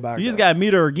just want to go back. You just though. gotta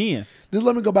meet her again. Just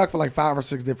let me go back for like 5 or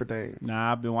 6 different things.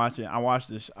 Nah, I've been watching. I watched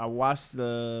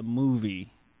the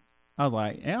movie. I was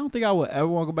like, I don't think I would ever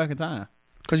want to go back in time.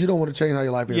 Because you don't want to change how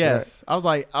your life is. Yes, I was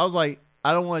like,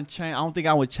 I don't want to change. I don't think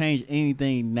I would change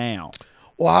anything now.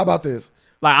 Well, how about this?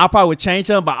 Like I probably would change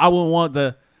something, but I wouldn't want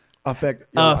the Affect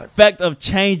your life. effect of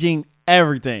changing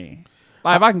everything.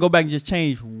 Like if I can go back and just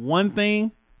change one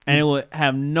thing and it would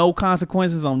have no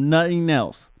consequences on nothing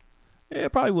else, yeah,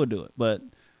 it probably would do it. But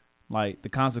like the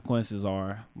consequences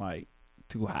are like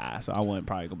too high, so I wouldn't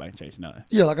probably go back and change nothing.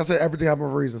 Yeah, like I said, everything happened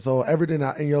for a reason. So everything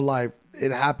in your life,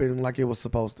 it happened like it was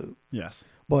supposed to. Yes.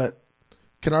 But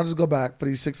can I just go back for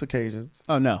these 6 occasions?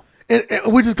 Oh no. And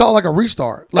we just call it like a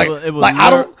restart. Like, it would like I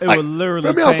don't. It like, would literally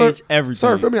feel me out, change sir. everything.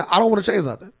 Sir, feel me out. I don't want to change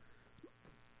nothing.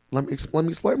 Let me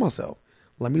explain myself.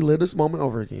 Let me live this moment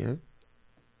over again.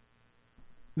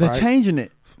 They're right? changing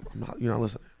it. You're not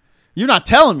listening. You're not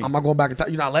telling me. I'm not going back in time.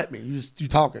 You're not letting me. You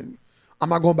talking. I'm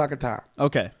not going back in time.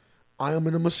 Okay. I am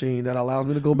in a machine that allows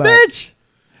me to go back. Bitch,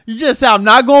 you just said I'm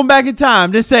not going back in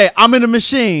time. Just say I'm in a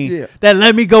machine Yeah. that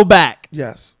let me go back.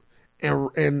 Yes.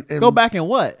 And Go back in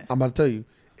what? I'm about to tell you.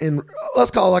 And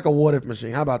let's call it like a what if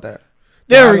machine. How about that?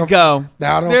 There we go.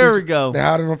 There we go. They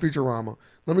had it on Futurama.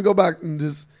 Let me go back and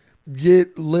just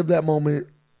live that moment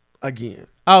again.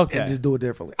 Okay. And just do it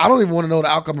differently. I don't even want to know the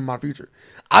outcome of my future.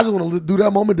 I just want to do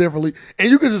that moment differently. And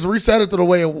you can just reset it to the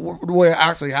way it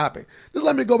actually happened. Just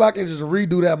let me go back and just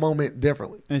redo that moment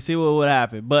differently. And see what would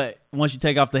happen. But once you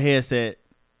take off the headset,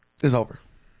 It's over.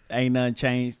 ain't nothing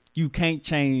changed. You can't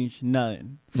change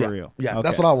nothing for real. Yeah, Okay.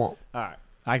 that's what I want. All right.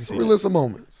 I can It's a see real that. list of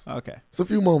moments. Okay. It's a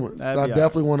few moments that I That'd be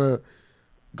definitely want to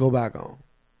go back on. All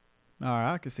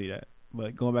right. I can see that.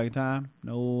 But going back in time,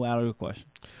 no, out of the question.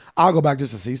 I'll go back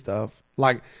just to see stuff.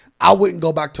 Like, I wouldn't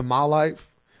go back to my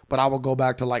life, but I would go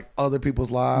back to like other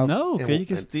people's lives. No, because you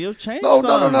can still change. No,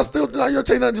 still, no, you're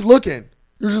changing nothing. Just looking.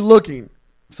 You're just looking.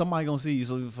 Somebody gonna see you,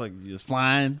 so it's like you're just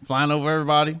flying over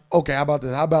everybody. Okay, how about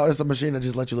this? How about it's a machine that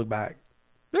just lets you look back?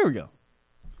 There we go.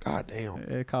 God damn.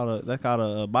 That's called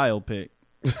a biopic.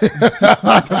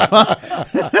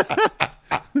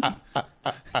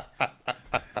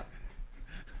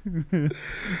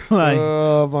 Like,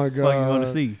 oh my god. What you want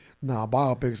to see? Nah,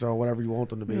 biopics are whatever you want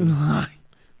them to be.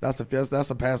 That's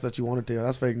the past that you want to tell.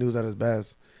 That's fake news at its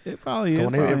best. It probably is.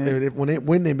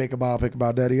 When they make a biopic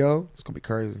about Daddy-O, it's gonna be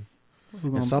crazy.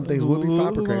 And some things would be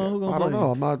fabricated. I don't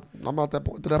know. I'm not that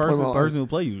point. To that point. The person who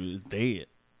play you is dead.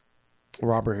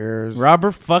 Robert Harris.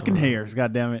 Robert fucking Harris.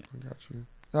 God damn it. I got you.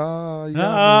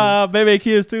 Baby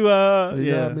Kids too.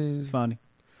 Yeah, it's funny.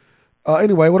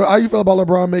 Anyway, how you feel about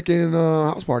LeBron making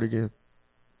House Party again?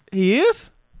 He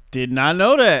is? Did not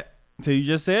know that until you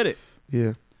just said it.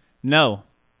 Yeah. No.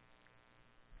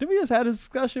 Did we just have a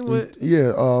discussion with?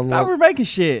 Yeah. Stop remaking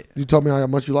shit. You told me how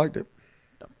much you liked it.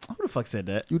 Who the fuck said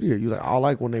that? You did. You like, I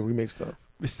like when they remake stuff.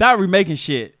 Stop remaking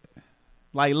shit.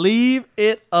 Like, leave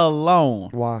it alone.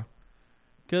 Why?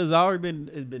 Because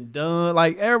it's been done.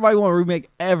 Like, everybody want to remake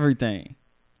everything.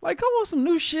 Like, come on, some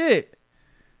new shit.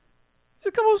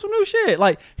 Just come on, some new shit.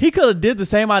 Like, he could have did the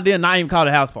same idea and not even called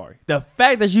it House Party. The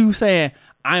fact that you saying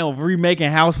I am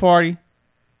remaking House Party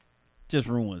just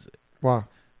ruins it. Why?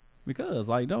 Because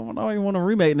like, don't even want to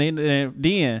remake it, and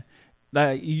then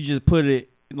like you just put it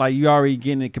like you already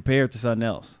getting it compared to something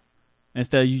else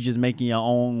instead of you just making your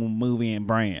own movie and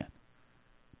brand.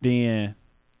 Then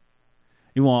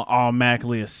you want to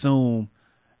automatically assume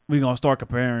we're gonna start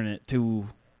comparing it to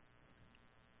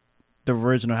the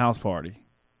original House Party.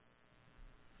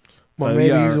 Well, so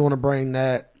maybe you just want to bring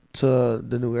that to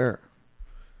the new era.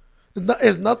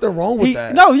 There's nothing wrong with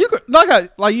that. No, you could like I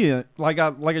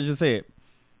just said.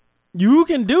 You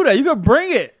can do that. You can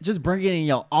bring it. Just bring it in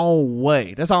your own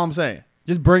way. That's all I'm saying.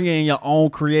 Just bring it in your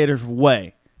own creative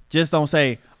way. Just don't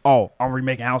say, "Oh, I'm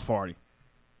remaking House Party."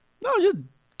 No, just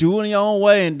do it in your own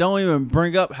way and don't even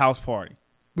bring up House Party.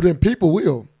 But then people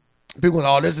will. People,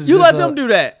 this is you let them do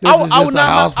that. I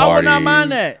would not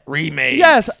mind that remake.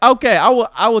 Yes, okay.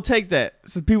 I will take that.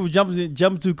 So people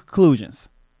jump to conclusions.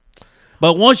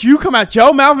 But once you come out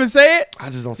your mouth and say it, I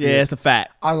just don't see it. Yeah, it's a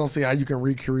fact. I don't see how you can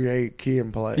recreate Kid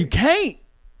and Play. You can't.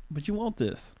 But you want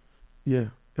this. Yeah,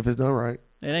 if it's done right.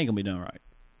 It ain't gonna be done right.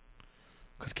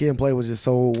 Because Kid and Play was just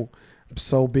so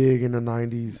big in the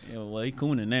 90s. Yeah, well, he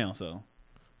cooning now, so.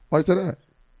 Why you say that?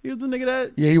 He was the nigga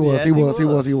that. Yeah, he was. He was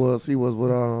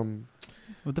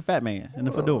with the fat man and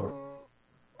the fedora.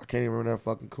 I can't even remember that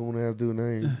fucking coon ass dude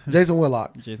name. Jason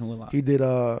Whitlock. He did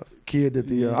Kid did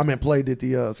the Play did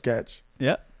the sketch.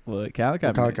 Yep. Well, Colin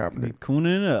Kaepernick.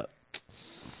 Cooning it up.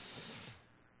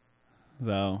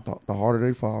 So the harder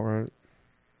they fall, right?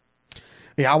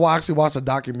 Yeah, I actually watched a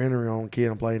documentary on Kid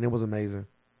and Play, and it was amazing.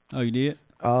 Oh, you did?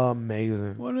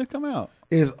 Amazing. When did it come out?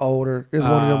 It's older. It's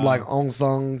one of them like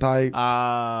unsung type. Okay.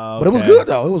 But it was good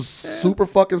though. It was super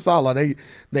fucking solid.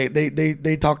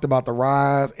 They talked about the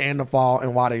rise and the fall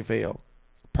and why they failed.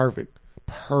 Perfect.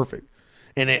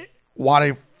 And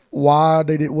why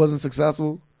they wasn't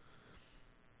successful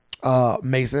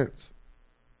made sense.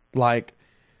 Like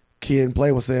Kid and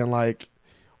Play was saying, like,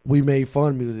 we made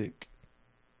fun music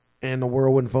and the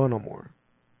world wasn't fun no more.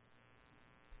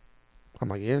 I'm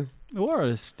like, yeah. The world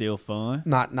is still fun.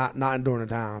 Not during the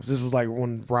times. This was like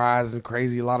when Rise and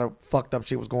Crazy, a lot of fucked up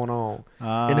shit was going on.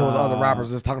 And there was other rappers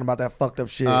just talking about that fucked up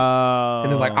shit. And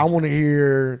it's like, I want to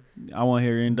hear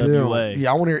NWA.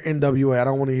 Yeah, I want to hear NWA. I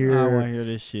don't want to hear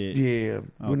this shit. Yeah. Okay.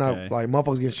 We're not like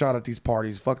motherfuckers getting shot at these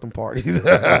parties. Fuck them parties.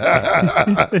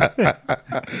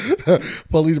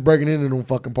 Police breaking into them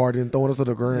fucking parties and throwing us to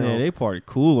the ground. Yeah, they party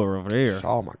cooler over there.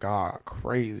 Oh my God,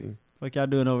 crazy. What y'all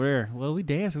doing over there? Well, we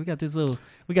dance. We got this little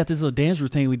dance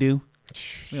routine we do.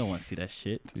 We don't want to see that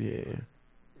shit. Yeah.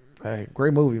 Hey,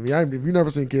 great movie. If you've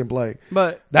never seen Kid and Play,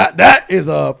 but that is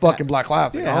a fucking black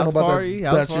classic. Yeah, I don't know about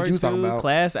that shit you talking about.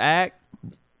 Class act.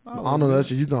 I don't know that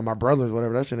shit you talking about. Brothers,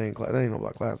 whatever. That shit ain't no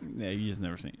black classic. Yeah, you just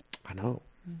never seen it. I know.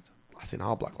 I seen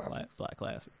all black classics. Black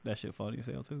classic. That shit funny as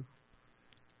hell too.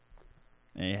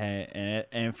 And it had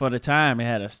and for the time it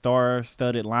had a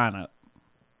star-studded lineup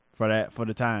for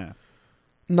the time.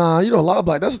 Nah, a lot of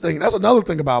black. That's the thing. That's another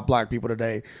thing about black people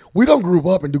today. We don't group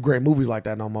up and do great movies like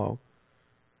that no more.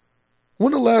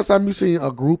 When the last time you seen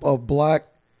a group of black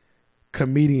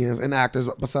comedians and actors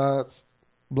besides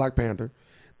Black Panther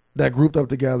that grouped up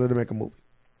together to make a movie?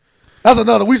 That's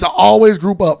another. We used to always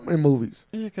group up in movies.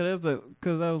 Yeah, because that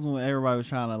was when everybody was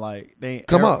trying to like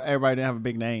Come up. Everybody didn't have a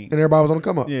big name, And everybody was on the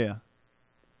come up. Yeah,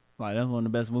 like that's when the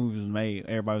best movies was made.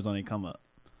 Everybody was on their come up.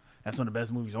 That's when the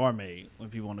best movies are made, when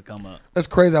people want to come up. That's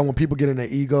crazy how when people get in their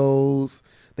egos,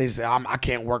 they say, I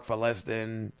can't work for less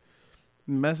than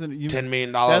 $10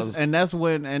 million.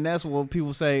 That's what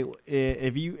people say.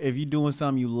 If you doing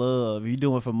something you love, if you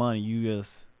doing it for money, you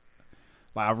just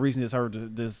like I recently just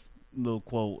heard this little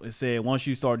quote. It said, once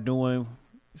you start doing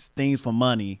things for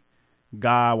money,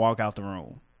 God walk out the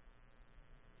room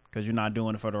because you're not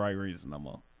doing it for the right reason no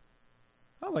more.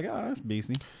 I was like, oh, that's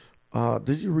beastly.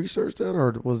 Did you research that,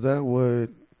 or was that what?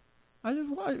 I just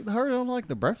heard it on like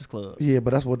the Breakfast Club. Yeah,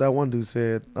 but that's what that one dude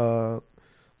said.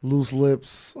 Loose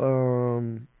Lips.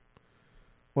 What's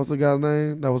the guy's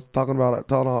name that was talking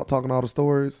all the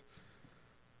stories?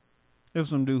 It was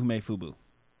some dude who made FUBU.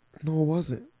 No, it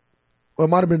wasn't. Well, it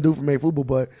might have been dude from made FUBU,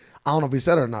 but I don't know if he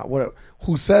said it or not.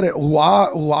 Who said it? Who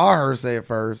I heard say it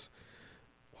first?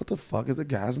 What the fuck is the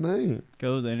guy's name? It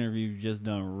was an interview you just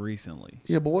done recently.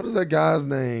 Yeah, but what is that guy's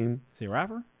name? Is he a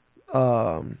rapper?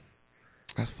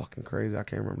 That's fucking crazy. I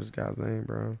can't remember this guy's name,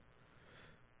 bro.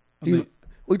 We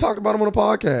talked about him on the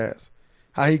podcast.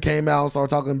 How he came out and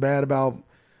started talking bad about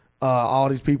all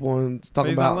these people and talking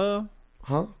Face about on Love?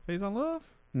 Huh? Face on Love?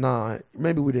 Nah,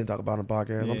 maybe we didn't talk about it on the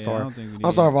podcast. Yeah, I'm sorry. I don't think we did.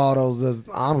 I'm sorry for all those.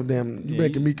 You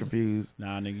making me confused.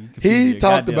 Nah, nigga. He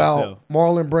talked about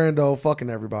Marlon Brando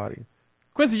fucking everybody.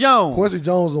 Quincy Jones. Quincy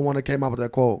Jones is the one that came out with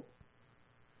that quote.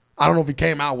 I don't know if he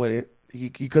came out with it. He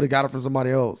could have got it from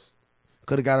somebody else.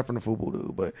 Could have got it from the FUBU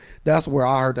dude. But that's where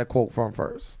I heard that quote from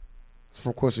first. It's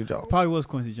from Quincy Jones. Probably was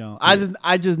Quincy Jones. Yeah.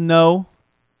 I just know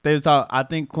they was talking. I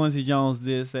think Quincy Jones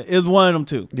did say it was one of them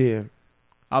two. Yeah.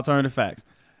 Alternative facts.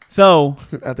 So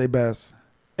at their best.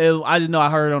 I just know I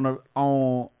heard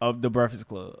on the Breakfast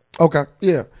Club. Okay.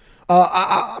 Yeah.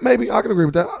 Maybe I can agree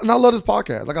with that. And I love this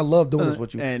podcast. Like I love doing this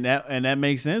with you. And that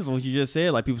makes sense what you just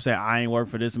said. Like people say, I ain't work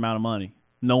for this amount of money,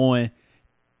 knowing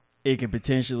it can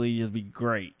potentially just be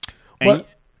great. But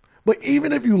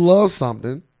even if you love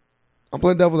something, I'm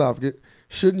playing devil's advocate,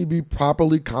 shouldn't you be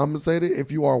properly compensated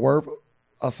if you are worth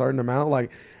a certain amount?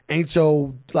 Like,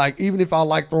 even if I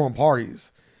like throwing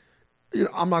parties,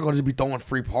 I'm not going to just be throwing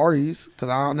free parties because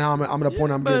I'm at a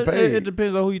point I'm getting paid. It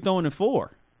depends on who you're throwing it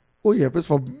for. Well, yeah, if it's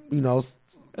for,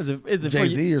 is it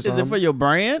Jay-Z or something. Is it for your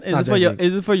brand?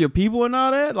 Is it for your people and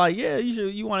all that? Like, yeah,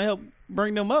 you want to help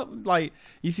bring them up. Like,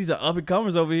 you see some up and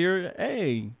comers over here.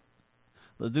 Hey,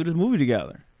 let's do this movie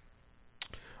together.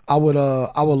 I would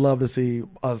love to see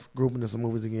us grouping in some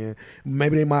movies again.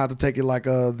 Maybe they might have to take it like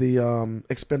the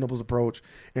Expendables approach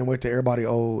and wait till everybody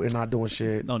old and not doing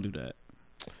shit. Don't do that.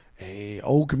 Hey,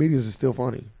 old comedians is still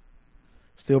funny.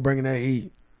 Still bringing that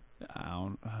heat.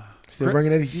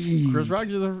 Bringing that heat. Chris Rock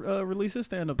just released his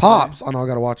stand-up. Pops. Today. I know I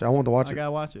got to watch it. I want to watch it. I got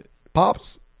to watch it.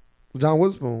 Pops. John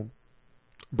Witherspoon.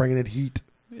 Bringing that heat.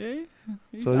 Yeah.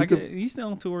 He's still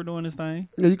on tour doing his thing.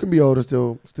 Yeah, you can be older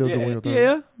still doing your thing.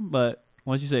 Yeah, but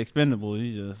once you say Expendables,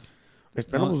 you just...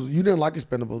 Expendables, you didn't like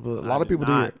Expendables, but a lot of people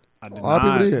did. A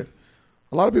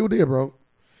lot of people did, bro.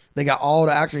 They got all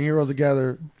the action heroes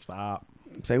together. Stop.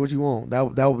 Say what you want.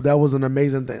 That was an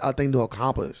amazing thing to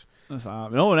accomplish.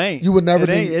 Stop. No, it ain't. You would never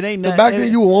think. It ain't. Back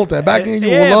then, you would want that. Back then, you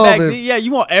would love it. Yeah,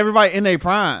 you want everybody in their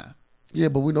prime. Yeah,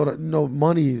 but we know that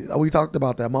money. We talked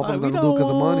about that. Motherfuckers not gonna do it because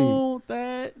of money.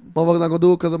 That. Motherfuckers not gonna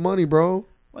do it because of money, bro.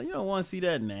 Like you don't want to see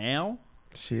that now.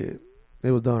 Shit,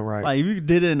 it was done right. Like if you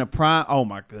did it in the prime, oh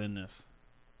my goodness,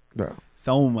 bro.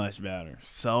 So much better.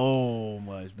 So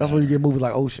much better. That's when you get movies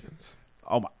like Oceans.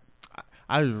 Oh my.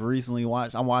 I just recently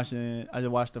watched. I just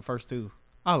watched the first two.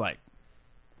 I was like,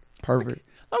 perfect.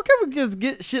 I don't care if we just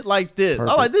get shit like this. Perfect.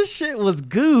 I was like, this shit was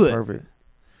good. Perfect.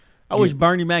 I wish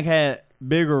Bernie Mac had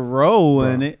bigger role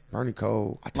in it. Bernie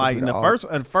Cole. Like in the first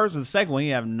and the second one, he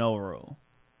have no role.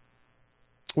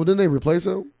 Well, didn't they replace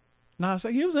him? Nah,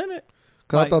 he was in it.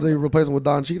 Cause I thought they replaced him with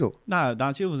Don Cheadle. Nah,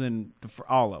 Don Cheadle was in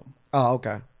all of them. Oh,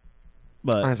 okay.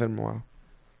 But I ain't said him in a while.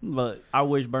 But I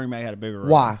wish Bernie Mac had a bigger role.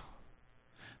 Why?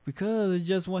 Because it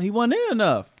just he wasn't in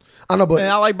enough. I know, but and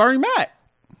I like Bernie Mac.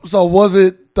 So was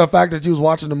it the fact that you was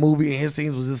watching the movie and his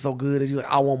scenes was just so good that you like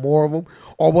I want more of them,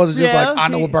 or was it just like I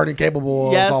know what Bernie capable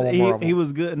of? Yes, so I want more of he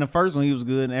was good in the first one. He was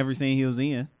good in every scene he was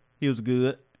in. He was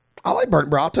good. I like Bernie,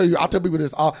 bro. I'll tell people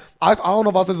this. I don't know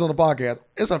if I said this on the podcast.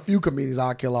 It's a few comedians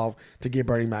I'll kill off to get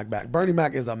Bernie Mac back. Bernie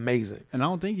Mac is amazing, and I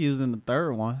don't think he was in the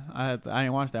third one. I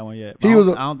ain't watched that one yet. I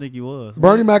don't think he was.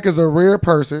 Bernie Mac is a rare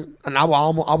person, and I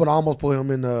would almost put him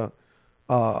in the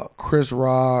Chris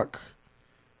Rock,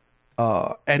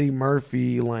 Eddie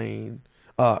Murphy lane.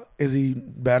 Is he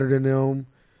better than them?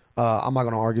 I'm not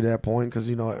gonna argue that point because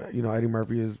Eddie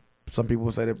Murphy is. Some people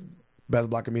would say the best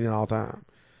black comedian of all time,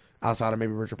 outside of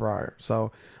maybe Richard Pryor.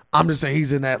 So I'm just saying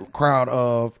he's in that crowd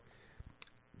of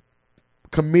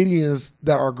comedians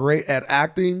that are great at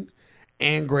acting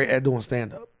and great at doing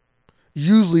stand up.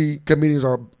 Usually comedians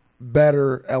are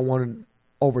better at one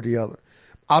over the other.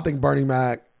 I think Bernie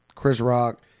Mac, Chris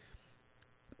Rock,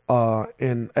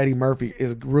 and Eddie Murphy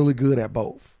is really good at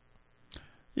both.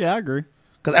 Yeah, I agree.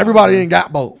 Because everybody ain't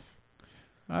got both.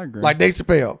 I agree. Like Dave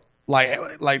Chappelle.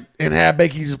 Like in Half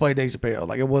Baked, he just played Dave Chappelle.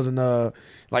 Like it wasn't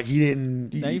like he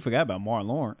didn't. Now you forgot about Martin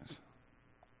Lawrence.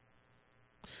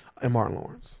 And Martin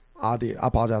Lawrence. I did. I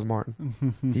apologize,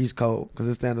 Martin. He's cold because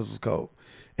his stand-ups was cold,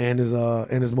 and his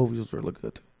movies was really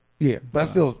good too. Yeah, but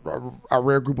that's still a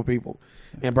rare group of people.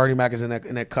 And Bernie Mac is in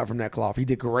that cut from that cloth. He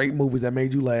did great movies that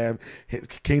made you laugh. His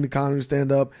King of Comedy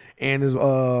stand up and his He had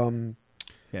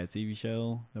a TV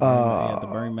show. He had the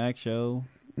Bernie Mac show.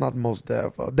 Not the most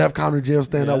Def Comedy Jam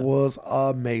stand up was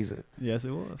amazing. Yes,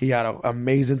 it was. He had an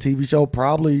amazing TV show,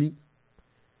 probably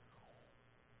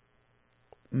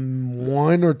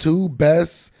one or two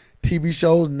best TV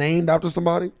shows named after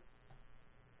somebody.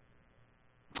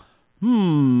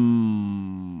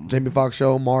 Jamie Foxx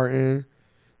show, Martin,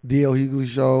 D.L. Hughley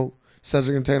show,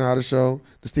 Cedric and Tanner Otter show,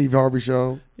 the Steve Harvey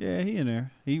show. Yeah, he in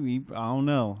there. He I don't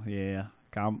know. Yeah.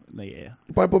 You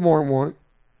might put Martin one.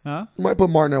 Huh? You might put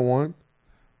Martin at one.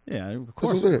 Yeah, of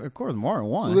course. Of course, Martin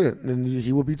won. This is it. And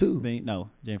he would be two. No,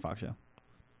 Jamie Foxx show.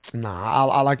 Nah,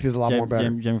 I liked his a lot more better.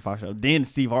 Jamie Foxx show. Then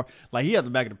Steve Harvey. Like, he had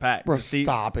the back of the pack. Bro,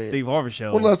 stop it. Steve Harvey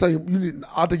show. When last time you need?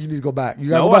 I think you need to go back. You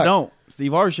gotta no, go back. I don't.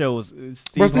 Steve Harvey show was.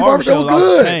 Steve Harvey show was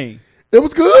good. It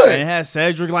was good. And it had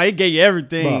Cedric. Like, it gave you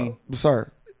everything. Bro,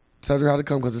 sir, Cedric had to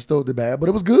come because it still did bad, but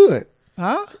it was good.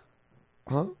 Huh?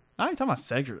 Huh? I ain't talking about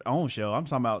Cedric's own show. I'm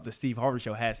talking about the Steve Harvey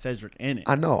show had Cedric in it.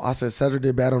 I know. I said Cedric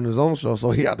did bad on his own show,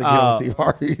 so he had to get on Steve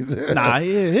Harvey's. Nah,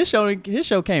 his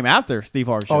show came after Steve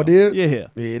Harvey show. Oh, did? Yeah. Yeah,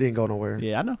 it didn't go nowhere.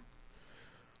 Yeah, I know.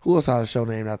 Who else had a show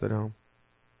named after them?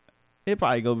 It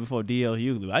probably go before D.L.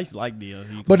 Hughley. I used to like D.L.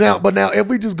 Hughley. But now, if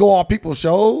we just go off people's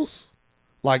shows,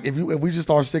 like if we just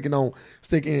start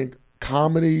sticking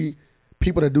comedy,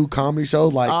 people that do comedy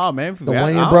shows like the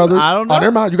Wayans Brothers. I don't know. Oh,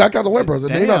 never mind. You got to count the Wayans Brothers.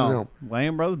 Named after them.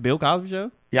 Wayans Brothers, Bill Cosby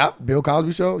show. Yeah, Bill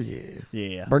Cosby show. Yeah.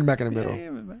 Yeah. Bernie Mac in the middle.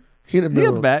 Yeah, he in the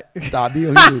middle. He back. Nah,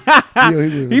 D.L.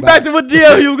 Hughley. He back there with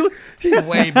D.L. Hughley. He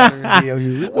way better than D.L.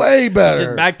 Hughley. Way better.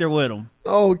 Just back there with him.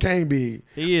 Oh, it can't be.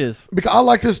 He is. Because I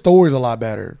like his stories a lot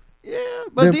better. Yeah,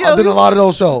 but than a lot of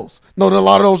those shows. No, than a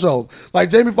lot of those shows. Like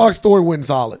Jamie Foxx's story wasn't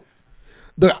solid.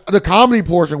 The comedy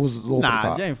portion was a little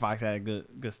top. Jamie Foxx had a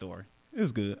good story. It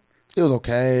was good. It was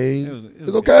okay. It was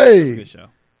okay. It was a good show.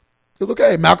 It was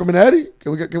okay. Malcolm and Eddie.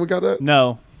 Can we count that?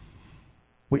 No.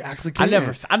 We actually can. I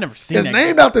never seen it. It's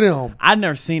named after them. I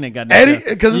never seen it. Eddie,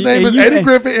 because his name is Eddie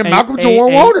Griffin and Malcolm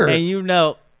Jordan Warner. And you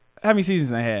know, how many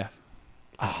seasons and a half?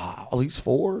 At least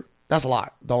 4. That's a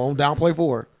lot. Don't downplay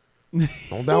 4.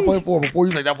 Don't downplay 4 before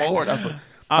you say that 4.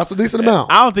 That's a decent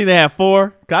amount. I don't think they have 4.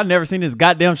 Cause I've never seen this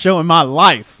goddamn show in my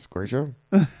life. It's a great show.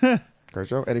 Great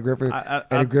show. Eddie Griffin.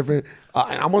 Eddie Griffin.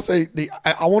 And I want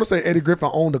to say Eddie Griffin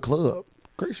owned the club.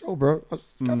 Great show, bro. I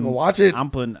gotta go watch it. I'm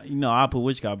putting. I'll put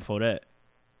which guy before that.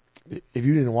 If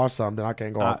you didn't watch something, then I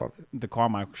can't go off of it. The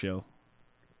Carmichael show.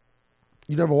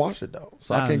 You never watched it though,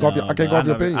 so I can't go off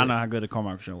your opinion. I know how good the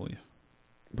Carmichael show is.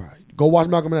 Right. Go watch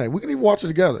Malcolm and Eddie. We can even watch it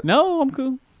together. No, I'm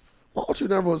cool. Why don't you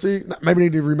never see? Maybe they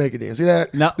need to remake it then. See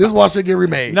that? No. This is why shit get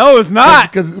remade. No, it's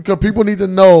not. Because people need to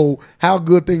know how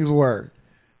good things were.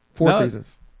 4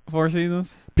 seasons. 4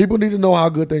 seasons? People need to know how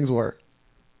good things were.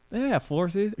 Yeah, 4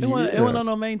 seasons. It wasn't on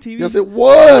no main TV. Yes, it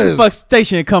was. What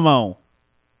station it come on?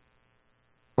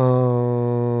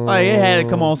 Like it had to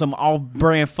come on some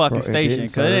off-brand fucking station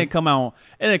because it didn't come out.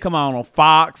 It didn't come out on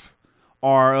Fox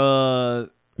or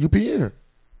UPN.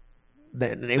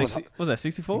 Was that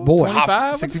 64? Boy,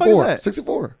 25? 64.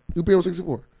 64. UPN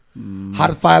 64. How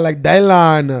to Fight Like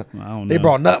Dayline. I don't know. They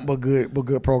brought nothing but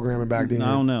good programming back then.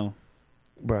 I don't know.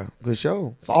 Bro, good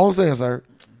show. That's all I'm saying, sir.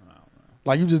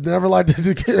 Like, you just never like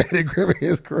to give Eddie Griffin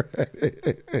his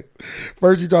credit.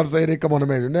 First, you trying to say it didn't come on the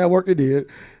major network. It did.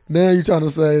 Now you're trying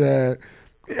to say that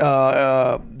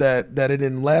that it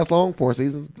didn't last long. 4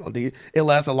 seasons. It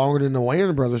lasted longer than the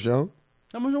Wayans Brothers show.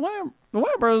 How much the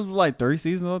Wayans Brothers was like 3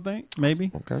 seasons, I think.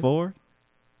 Maybe. Okay. 4.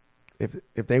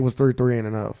 If they was 3 ain't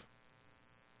enough.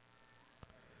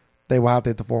 They will have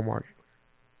to hit the 4 mark.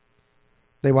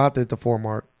 They will have to hit the 4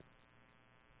 mark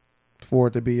for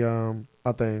it to be a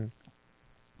thing.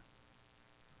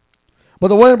 But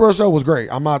the Wayans Brothers show was great.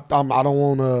 I don't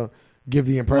want to give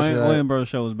the impression that Wayans Brothers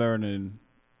show was better than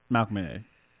Malcolm and Eddie.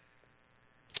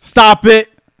 Stop it.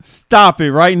 Stop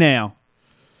it right now.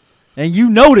 And you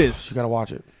know this. You gotta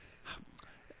watch it.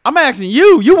 I'm asking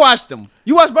you. You watched them.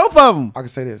 You watched both of them. I can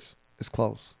say this. It's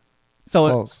close. So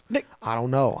Close. I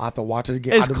don't know. I have to watch it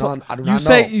again. I do not know.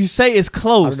 You say it's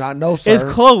close. I do not know, sir. It's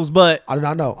close, but I do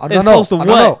not know. It's close to what?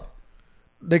 Know.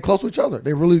 They close to each other.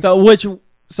 They really. So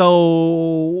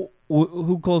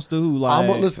who close to who?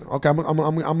 Like, listen. Okay, I'm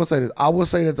gonna say this. I would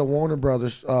say that the Warner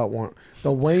Brothers, the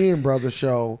Wayans Brothers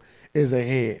show is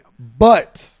ahead,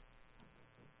 but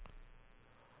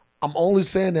I'm only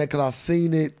saying that because I've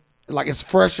seen it. Like it's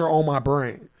fresher on my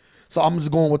brain. So I'm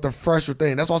just going with the fresher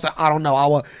thing. That's why I said I don't know. I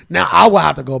will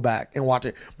have to go back and watch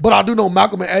it. But I do know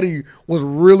Malcolm and Eddie was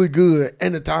really good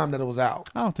in the time that it was out.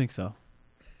 I don't think so.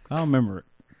 I don't remember it.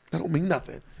 That don't mean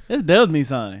nothing. It does mean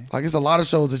something. Like it's a lot of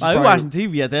shows that you we watching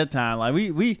TV at that time. Like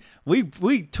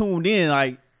we tuned in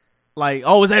like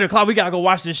oh, it's 8:00. We gotta go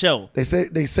watch this show. They say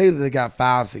that they got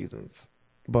 5 seasons,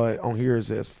 but on here it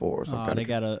says 4. So they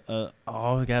got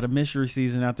a mystery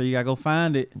season out there. You gotta go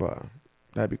find it. But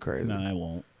that'd be crazy. No, it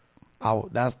won't.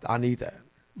 I need that.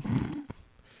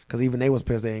 Because even they was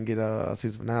pissed they didn't get a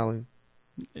season finale.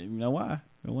 You know why?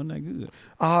 It wasn't that good.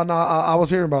 No, I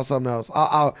was hearing about something else.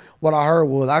 What I heard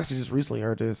was, I actually just recently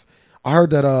heard this. I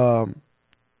heard that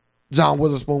John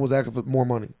Witherspoon was asking for more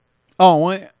money.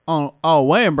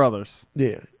 Wayans Brothers.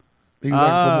 Yeah. He was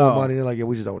asking for more money. They're like, yeah,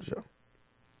 we just don't show.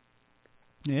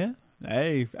 Yeah.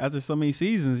 Hey, after so many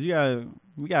seasons, we gotta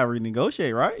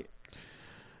renegotiate, right?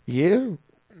 Yeah.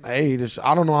 Hey,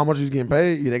 I don't know how much he's getting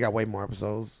paid. Yeah, they got way more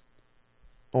episodes.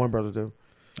 Wayans Brothers do.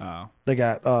 Oh. They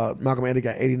got Malcolm and Eddie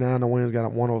got 89. The Wayans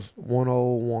got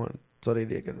 101. So they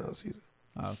did get another season.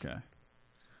 Okay.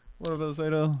 What did I say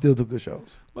though? Still 2 good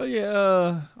shows. But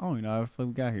yeah, I don't even know what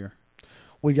we got here.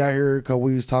 We got here because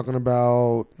we was talking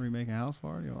about remaking House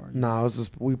Party, or no, it's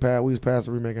just we was past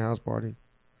the remaking House Party.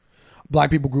 Black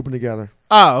people grouping together.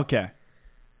 Oh, okay.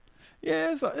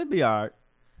 Yeah, it'd be alright.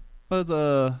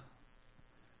 But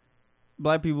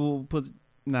black people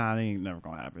they ain't never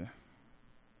gonna happen.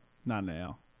 Not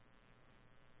now.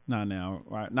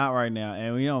 Right? Not right now.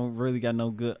 And we don't really got no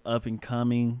good up and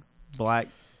coming black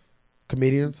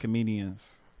comedians.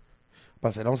 But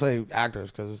I say don't say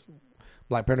actors because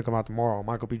Black Panther come out tomorrow.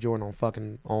 Michael B. Jordan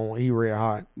he red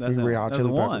hot. That's red hot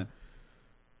chili one. Pepper.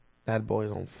 That boy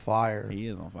is on fire. He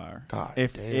is on fire. God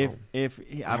damn.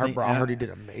 I heard he did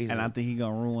amazing. And I think he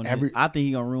gonna ruin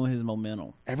his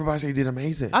momentum. Everybody say he did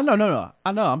amazing. I know.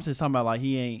 I'm just talking about like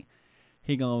he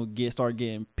gonna start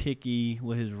getting picky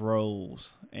with his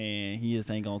roles, and he just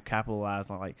ain't gonna capitalize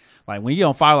on like when you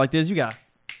on fire like this, you gotta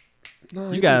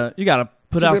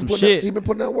put out some shit. He been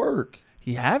putting out work.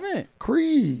 He haven't.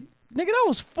 Creed, nigga, that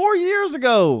was 4 years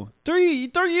ago, 3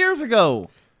 years ago,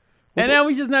 and now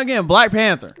we just now getting Black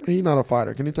Panther. He not a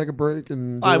fighter. Can you take a break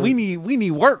and like we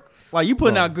need work. Like you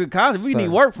putting out good content, we need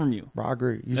work from you. Bro, I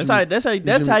agree.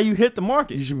 That's how you hit the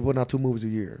market. You should be putting out 2 movies a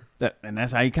year. And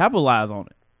that's how you capitalize on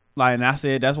it. Like, and I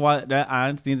said that's why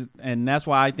I think that's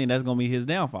gonna be his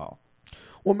downfall.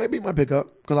 Well, maybe he might pick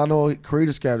up because I know Creed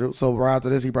is scheduled. So right after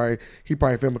this, he probably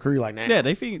filming Creed like now. Yeah,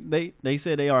 they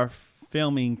said they are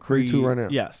filming Creed 2 right now.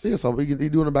 Yes. Yeah, so he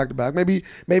doing it back to back. Maybe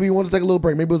he wanted to take a little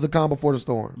break. Maybe it was the calm before the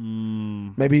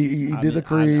storm. Maybe he did the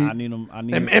Creed. I need him.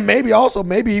 And maybe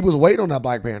he was waiting on that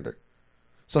Black Panther,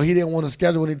 so he didn't want to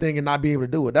schedule anything and not be able to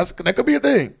do it. That could be a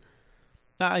thing.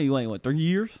 Nah, you ain't 3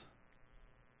 years.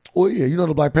 Well, yeah,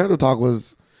 the Black Panther talk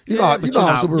was you know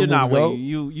how super movies go.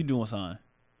 You doing something?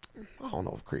 I don't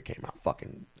know if Creed came out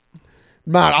fucking.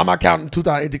 Man, I'm not counting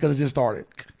 2018 because it just started,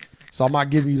 so I'm not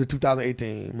giving you the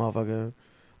 2018, motherfucker.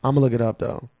 I'm gonna look it up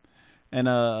though. And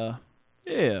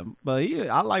yeah, but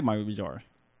I like Michael B. Jordan.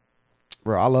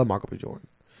 Bro, I love Michael B. Jordan.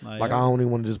 Like I don't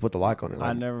even want to just put the like on it.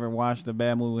 I never watched a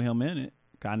bad movie with him in it.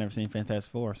 I never seen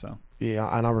Fantastic Four, so yeah,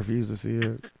 and I refuse to see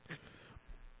it.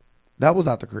 That was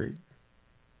after Creed.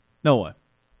 No what?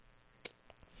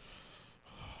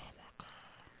 Oh my God.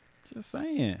 Just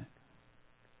saying.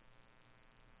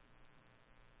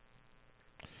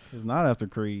 It's not after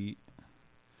Creed.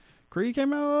 Creed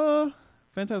came out,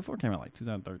 Fantastic Four came out like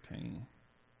 2013.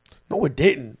 No, it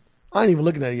didn't. I ain't even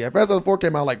looking at it yet. Fantastic Four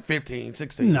came out like 15,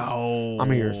 16. No.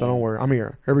 I'm here, so don't worry. I'm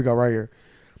here. Here we go, right here.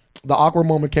 The Awkward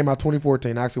Moment came out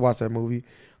 2014. I actually watched that movie.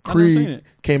 Creed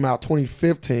came out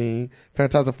 2015.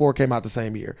 Fantastic Four came out the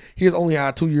same year. He has only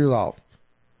had 2 years off.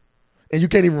 And you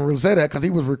can't even really say that because he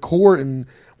was recording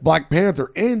Black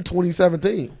Panther in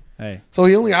 2017. Hey. So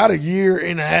he only had a year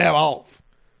and a half off.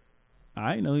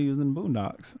 I didn't know he was in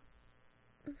Boondocks.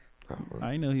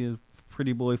 I didn't know he was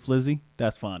Pretty Boy Flizzy.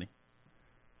 That's funny.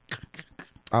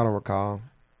 I don't recall.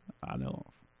 I know.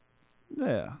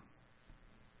 Yeah.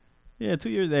 Yeah, 2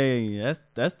 years. Hey,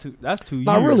 that's 2 years.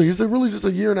 Not really. It's really just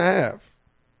a year and a half.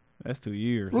 That's 2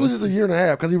 years. Really just a year and a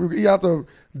half because he have to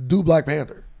do Black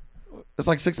Panther. It's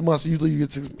like 6 months. Usually you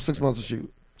get six months to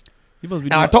shoot. You supposed to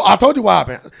be. And I told you what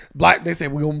happened. They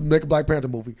said we're gonna make a Black Panther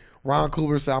movie. Ron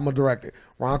Coogler said I'm gonna direct it.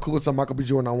 Ron Coogler said Michael B.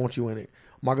 Jordan, I want you in it.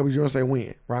 Michael B. Jordan said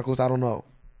when. Ron Coogler said I don't know.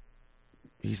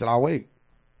 He said I'll wait.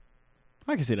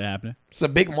 I can see that happening It's a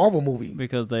big Marvel movie.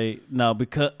 because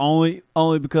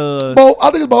only because Both.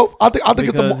 I think it's both. I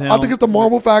think it's the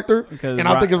Marvel factor, and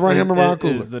I think it's him and Ron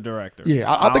Coogler. is the director.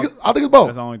 Yeah, I think it's both.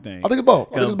 That's the only thing. I think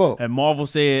it's both. And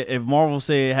if Marvel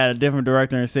said had a different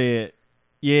director and said,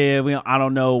 "Yeah, I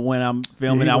don't know when I'm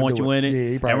filming, I want you in it,"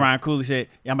 Yeah, and Ryan Coogler said,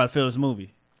 "Yeah, I'm about to film this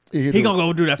movie." Yeah, He gonna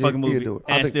go do that fucking movie do it.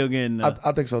 and still getting.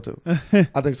 I think so too.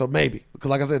 I think so, maybe because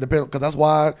like I said, depends because that's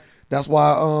why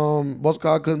what's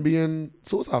called couldn't be in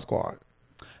Suicide Squad.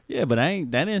 Yeah, but that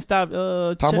didn't stop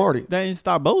Tom Hardy. That didn't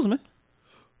stop Boseman.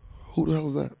 Who the hell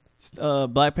is that?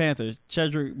 Black Panther,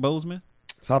 Chadwick Boseman,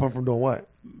 Stop him from doing what?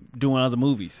 doing other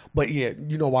movies. But yeah,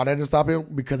 you know why that didn't stop him?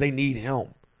 Because they need him.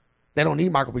 They don't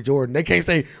need Michael B. Jordan. They can't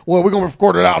say, "Well, we're gonna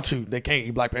record it out too." They can't.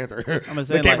 He Black Panther.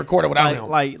 They can't record it without him.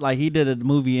 Like he did a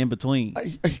movie in between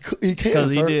He can't.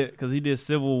 because he did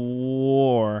Civil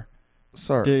War,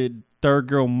 Sir. did Third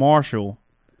Girl Marshall,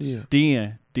 Yeah.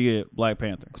 then did Black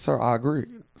Panther. Sir, I agree.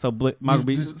 So Michael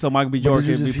B. But Jordan did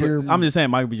you can just be. hear- I'm just saying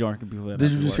Michael B. Jordan can be.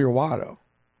 Did you just hear why though?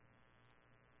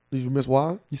 Did you miss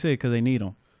why? You said because they need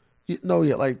him. No,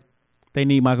 yeah, like They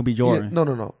need Michael B. Jordan. yeah,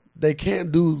 no. They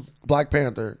can't do Black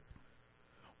Panther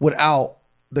without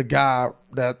the guy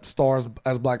that stars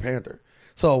as Black Panther.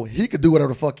 So he could do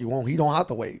whatever the fuck he want. He don't have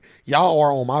to wait. Y'all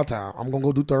are on my time. I'm gonna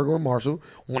go do Thurgood and Marshall.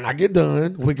 When I get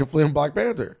done, we can film Black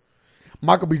Panther.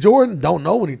 Michael B. Jordan don't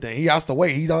know anything. He has to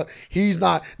wait. He's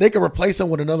not. They can replace him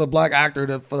with another black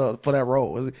actor for that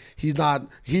role. He doesn't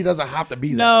have to be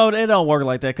that. No, they don't work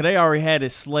like that because they already had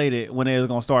it slated when they was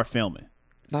gonna start filming.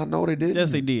 No, they didn't.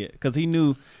 Yes, they did because he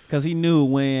knew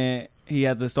when he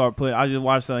had to start putting. I just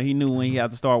watched something. He knew when he had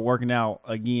to start working out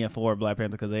again for Black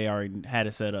Panther because they already had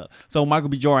it set up. So Michael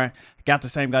B. Jordan got the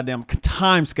same goddamn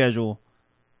time schedule.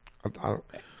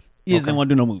 He just didn't want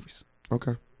to do no movies.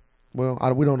 Okay. Well,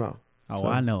 we don't know. Oh,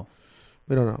 I know.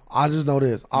 We don't know. I just know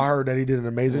this. I heard that he did an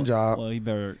amazing job. Well, he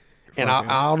better. And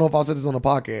I don't know if I said this on the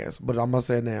podcast, but I'm going to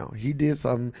say it now. He did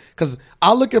something. Because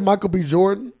I look at Michael B.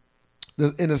 Jordan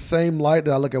in the same light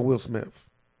that I look at Will Smith.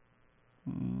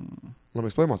 Let me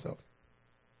explain myself.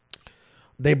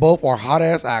 They both are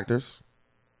hot-ass actors,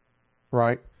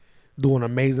 right? Doing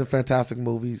amazing, fantastic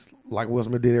movies like Will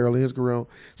Smith did early in his career.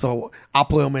 So I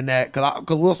put him in that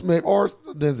because Will Smith or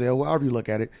Denzel, however you look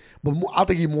at it. But I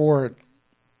think he's more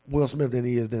Will Smith than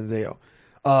he is Denzel.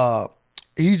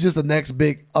 He's just the next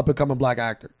big up-and-coming black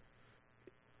actor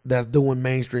that's doing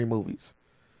mainstream movies.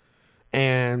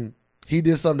 And he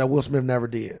did something that Will Smith never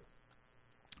did.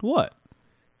 What?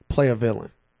 Play a villain.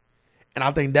 And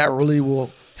I think that really will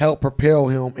help propel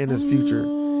him in his future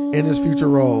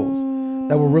roles.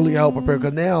 That will really help prepare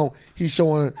because now he's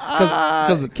showing.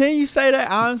 Can you say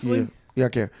that honestly? Yeah, I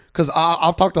can. Because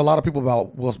I've talked to a lot of people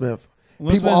about Will Smith.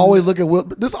 People always look at Will.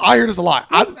 I hear this a lot.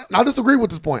 I disagree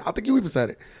with this point. I think you even said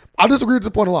it. I disagree with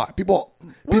this point a lot. People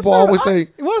always say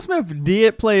Will Smith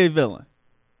did play a villain.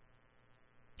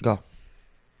 Go.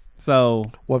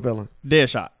 So what villain?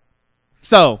 Deadshot.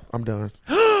 So I'm done.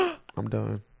 I'm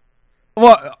done.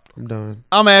 What? I'm done.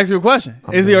 I'm gonna ask you a question.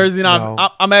 Is he or is he not? No.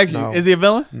 I'm asking you. Is he a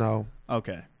villain? No.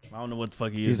 Okay. I don't know what the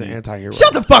fuck he is. He's an anti-hero.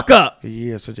 Shut the fuck up. He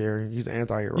is, Sir Jerry. He's an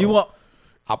anti-hero. You want?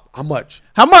 How much?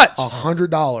 How much?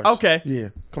 $100. Okay. Yeah.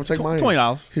 Come check mine.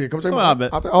 $20. Here, come check mine. mine.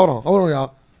 Hold on,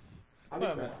 y'all.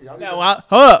 Now,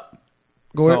 hold up.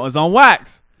 Go ahead. So it's on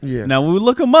wax. Yeah. Now when we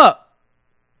look him up,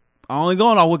 I'm only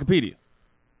going on Wikipedia.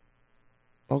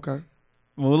 Okay.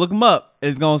 When we look him up,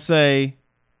 it's gonna say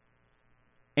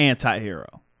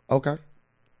anti-hero. Okay.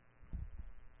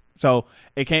 So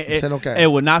it can't. Okay.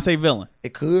 It would not say villain.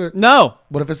 It could. No.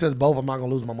 But if it says both, I'm not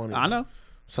gonna lose my money. I know.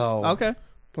 So okay.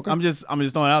 I'm just throwing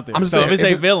it out there. I'm just so saying, if it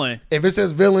say villain, if it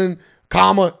says villain,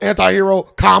 comma, anti-hero,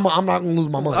 comma, I'm not gonna lose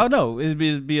my money. Oh no, it'd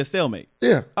be a stalemate.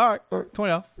 Yeah. All right.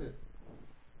 $20.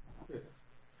 Yeah.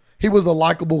 He was a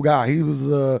likable guy. He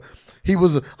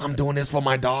was. I'm doing this for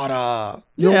my daughter.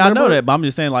 Yeah, I know that, but I'm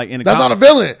just saying, like in the that's not a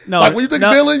villain. No, like when you think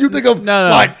of villain, you think of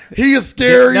like he is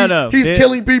scary. He's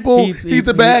killing people. He's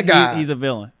the bad guy. He's a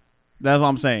villain. That's what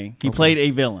I'm saying. He played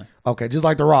a villain. Okay, just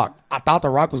like The Rock. I thought The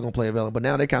Rock was gonna play a villain, but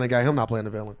now they kind of got him not playing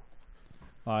the villain.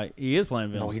 All right, he is playing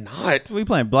a villain. No, he's not. We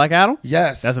playing Black Adam?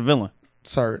 Yes, that's a villain.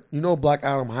 Sir, you know Black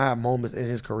Adam had moments in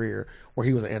his career where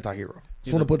he was an anti-hero.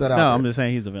 Just want to put that out. No, there. I'm just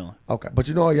saying he's a villain. Okay, but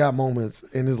you know he got moments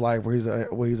in his life where he's an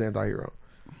anti-hero.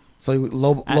 So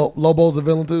Lobo's a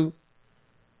villain too?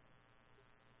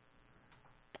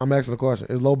 I'm asking a question.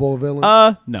 Is Lobo a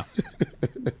villain? No.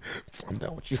 I'm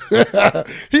done with you.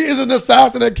 He is an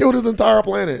assassin that killed his entire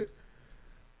planet.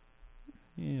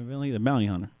 Yeah, villain. He's a bounty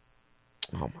hunter.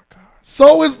 Oh my god.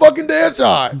 So is fucking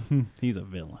Deadshot. He's a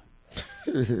villain.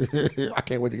 I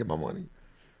can't wait to get my money.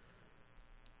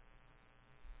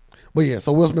 But yeah,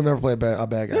 so Will Smith never played a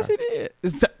bad guy. Yes, he did.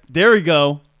 There we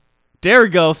go. There we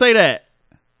go. Say that.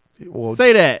 Well,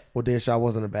 say that. Well, Deadshot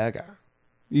wasn't a bad guy.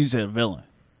 You said a villain.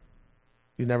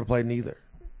 He never played neither.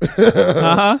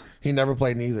 He never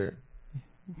played neither.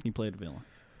 He played a villain.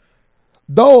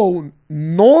 Though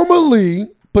normally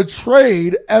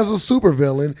portrayed as a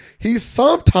supervillain, he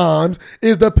sometimes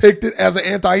is depicted as an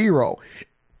anti-hero.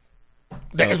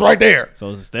 That's right there.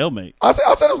 So it's a stalemate. I said it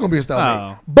was going to be a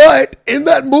stalemate. Oh. But in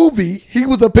that movie, he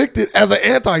was depicted as an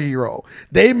anti-hero.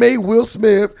 They made Will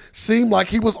Smith seem like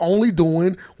he was only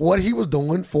doing what he was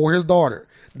doing for his daughter.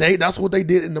 That's what they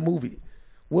did in the movie.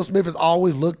 Will Smith is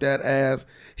always looked at as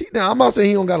now. I'm not saying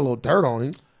he don't got a little dirt on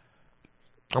him.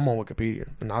 I'm on Wikipedia.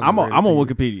 And I'm on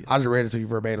Wikipedia. I just read it to you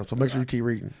verbatim, so make sure you keep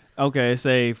reading. Okay, it's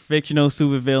a fictional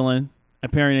supervillain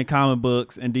appearing in comic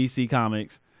books and DC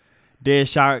Comics.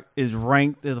 Deadshot is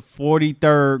ranked as the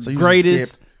 43rd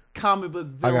greatest comic book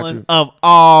villain of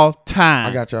all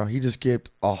time. I got y'all. He just skipped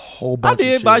a whole bunch. I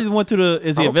did, of shit. but I just went to the.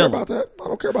 Is he a villain? I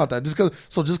don't care about that. Just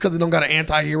because they don't got an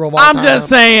anti-hero of all I'm time. just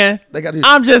saying.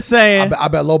 I'm just saying. I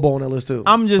bet Lobo on that list too.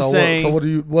 I'm just saying.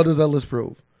 What does that list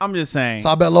prove? I'm just saying. So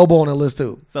I bet Lobo on that list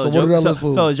too. So what does that list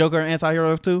prove? So is Joker an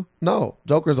anti-hero too? No,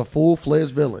 Joker is a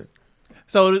full-fledged villain.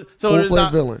 So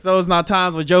full-fledged villain. So it's not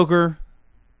times where Joker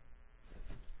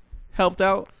helped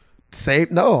out. Save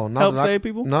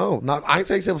people? No, I ain't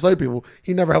saying save people.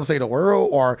 He never helped save the world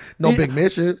or big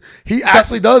mission. He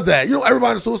actually does that. You know,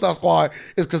 everybody in the Suicide Squad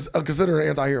is considered an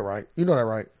anti-hero, right? You know that,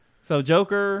 right? So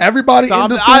Joker, everybody in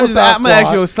the Suicide Squad. I'm gonna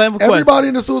ask you a simple question. Everybody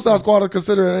in the Suicide Squad is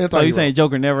considered an anti-hero. So you saying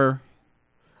Joker never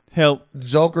helped?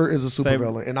 Joker is a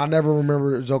supervillain, and I never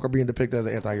remember Joker being depicted as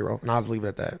an anti-hero. And I'll just leave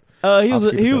it at that.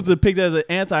 He was depicted as an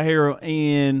anti-hero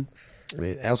in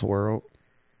Elseworld.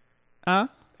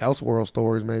 Elseworld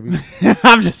stories, maybe.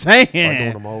 I'm just saying. Like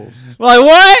doing the most. Like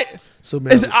what?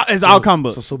 Superman, it's all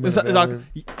comic books. So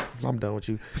I'm done with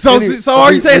you. So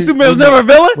are you saying Superman was never a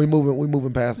villain? We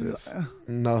moving past this.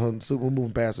 No, we're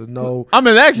moving past this. No, I'm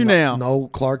gonna ask you now. No,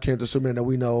 Clark Kent or Superman that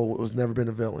we know has never been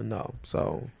a villain. No,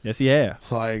 so yes, he has.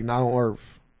 Like not on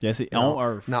Earth. Yes, on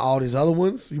Earth. Now all these other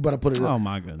ones, you better put it. Oh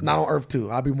my goodness. Not on Earth too.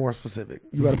 I'll be more specific.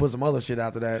 You better put some other shit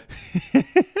after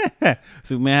that.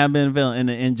 Superman had been a villain in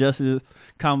the Injustice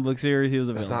comic book series. He was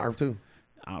a villain. That's not Earth 2.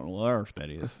 I don't know what Earth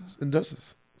that is. It's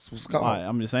Injustice. That's what's called.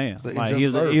 I'm just saying. Like, he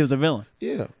was a villain.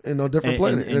 Yeah, in a different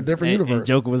planet, in a different universe. And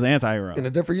Joker was the anti-hero. In a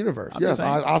different universe. Yes,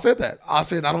 I said that. I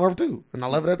said not on Earth 2, and I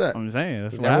left it at that. I'm just saying.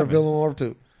 That's never a villain on Earth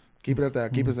 2. Keep it at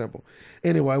that. Keep it simple.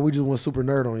 Anyway, we just went super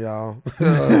nerd on y'all.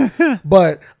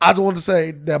 But I just wanted to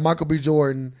say that Michael B.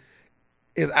 Jordan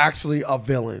is actually a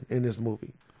villain in this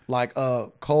movie. Like a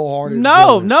cold-hearted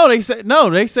villain.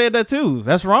 They said that too.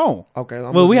 That's wrong. Okay.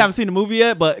 Well, we haven't seen the movie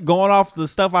yet, but going off the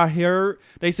stuff I heard,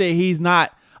 they say he's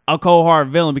not a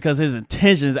cold-hearted villain because his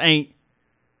intentions ain't,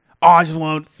 I just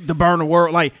want to burn the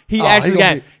world. Like he actually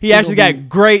got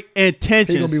great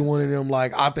intentions. He's gonna be one of them.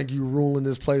 Like, I think you ruling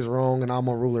this place wrong, and I'm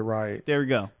gonna rule it right. There we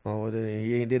go. Oh, then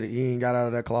he ain't did it. He ain't got out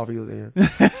of that cloth either. Then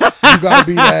you gotta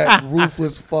be that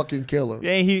ruthless fucking killer.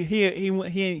 Yeah, he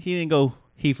didn't go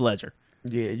Heath Ledger.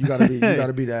 Yeah, you gotta be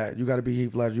that. You gotta be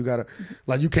Heath Ledger. You gotta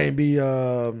you can't be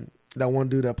that one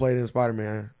dude that played in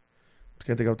Spider-Man.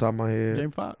 Can't think off the top of my head.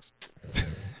 James Fox.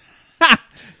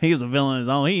 He was a villain on his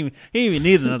own. He even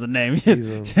needed another name.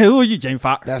 Who are you, James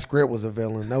Fox? That script was a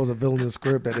villain. That was a villain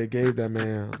script that they gave that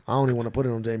man. I don't even want to put it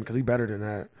on Jamie because he's better than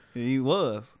that. He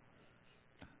was.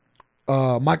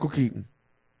 Michael Keaton.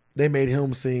 They made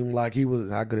him seem like he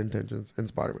had good intentions in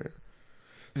Spider-Man.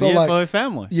 So for his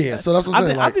family. Yeah, so that's what I'm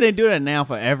saying. I think they do that now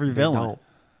for every villain.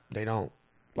 They don't.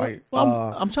 Like,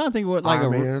 I'm trying to think what like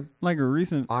a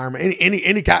recent Iron Man,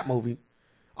 any Cap movie.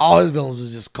 All his villains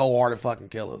was just cold-hearted fucking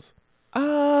killers.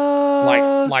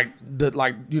 Hydra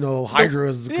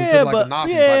is considered like the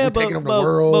Nazis. Like, we're taking them to the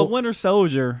world. But Winter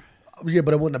Soldier. Yeah,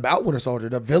 but it wasn't about Winter Soldier.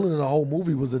 The villain in the whole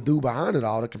movie was the dude behind it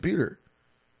all, the computer.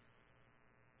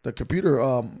 The computer,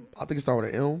 I think it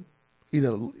started with an M. He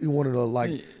wanted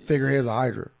to figureheads of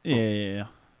Hydra. Yeah.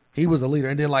 He was the leader,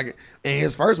 and then in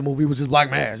his first movie was just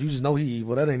Black Mask. You just know he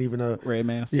evil. That ain't even a Red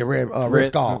Mask. Yeah, Red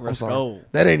Skull. I'm sorry.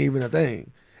 That ain't even a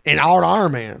thing. And all the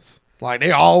Iron Mans,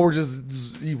 they all were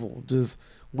just evil. Just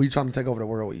we trying to take over the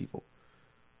world with evil.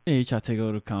 Yeah, he tried to take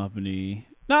over the company.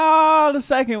 No,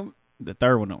 the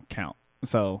third one don't count.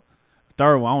 So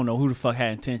third one, I don't know who the fuck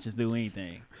had intentions to do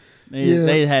anything.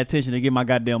 They had intention to get my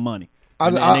goddamn money.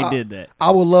 And they did that.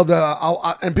 I would love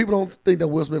that. And people don't think that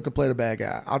Will Smith can play the bad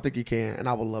guy. I think he can, and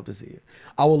I would love to see it.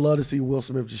 I would love to see Will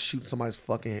Smith just shoot somebody's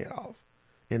fucking head off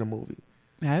in a movie.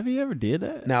 Have you ever did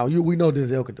that? Now, we know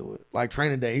Denzel can do it. Like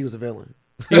Training Day, he was a villain.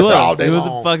 He was. all day he was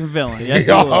long. a fucking villain. Yes,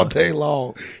 he all was. day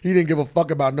long. He didn't give a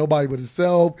fuck about nobody but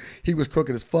himself. He was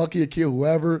crooked as fuck. He'd kill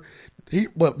whoever.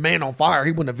 But Man on Fire,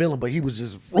 he wasn't a villain, but he was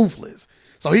just ruthless.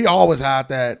 So he always had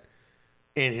that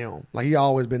in him. Like he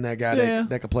always been that guy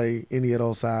that could play any of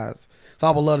those sides. So I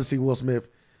would love to see Will Smith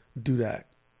do that.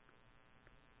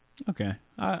 Okay.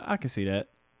 I can see that.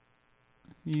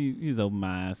 He's open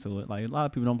my eyes to it. Like a lot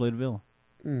of people don't play the villain.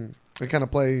 They kind of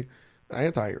play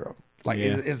anti-hero. Like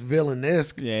it's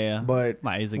villain-esque, but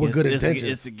like with good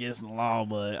intentions. It's against the law,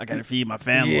 but I gotta feed my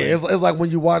family. Yeah, it's like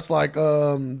when you watch like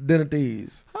Den of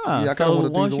Thieves. Huh, yeah, I kind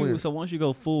of want to So once you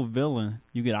go full villain,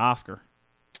 you get an Oscar.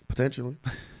 Potentially.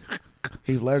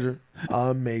 Heath Ledger,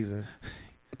 amazing.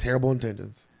 Terrible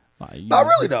intentions. Like, Not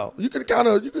really though. You can kind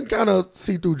of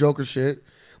see through Joker shit.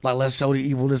 Like let's show the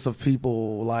evilness of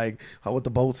people. Like with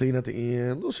the boat scene at the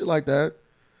end, little shit like that.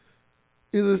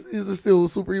 Is it still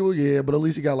super evil? Yeah, but at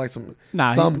least he got like some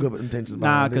good intentions.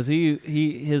 Because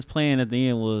his plan at the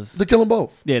end was to kill them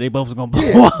both. Yeah, they both was gonna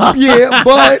blow up. Yeah,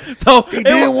 but so he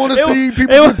didn't want to see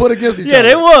people be put against each other. Yeah,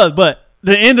 they was, but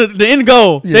the end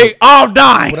goal, they all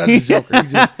dying. Well, that's just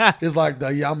Joker. It's like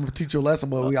I'm gonna teach you a lesson,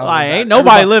 but we all ain't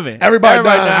nobody living. Everybody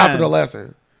dying after the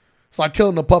lesson. It's like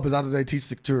killing the puppets after they teach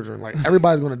the children. Like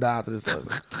everybody's gonna die after this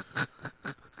lesson.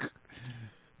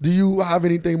 Do you have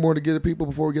anything more to give to people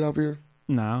before we get off here?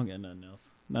 No, I don't got nothing else.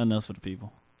 Nothing else for the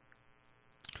people.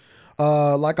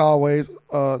 Like always,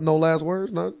 no last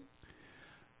words, none.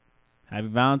 Happy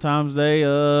Valentine's Day.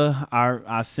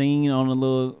 I seen on a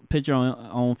little picture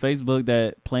on Facebook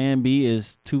that Plan B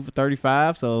is 2 for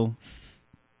 $35. So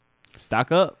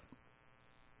stock up.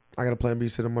 I got a Plan B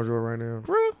sitting in my drawer right now.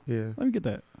 For real? Yeah. Let me get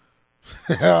that.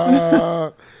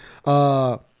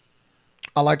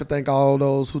 I like to thank all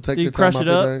those who take the time out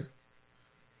today.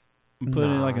 Put it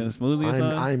in like in a smoothie or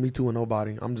something? I ain't me tooing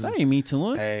nobody. I'm just. That ain't me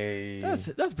tooing. Hey.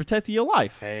 That's protecting your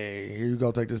life. Hey, here you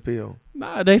go. Take this pill.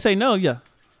 Nah, they say no, yeah.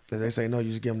 If they say no, you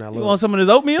just give them that look. You want some of this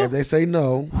oatmeal? If they say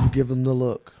no, you give them the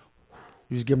look.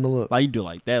 You just give them the look. Like you do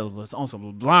like that on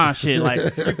some blind shit. Like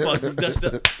you fucking dust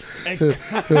up and hit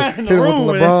him with the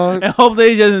LeBron and hope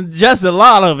they just a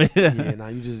lot of it. Yeah, nah,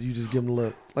 you just give them the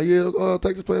look. Like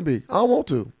take this Plan B. I don't want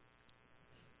to.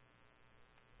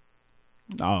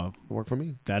 Oh, it worked for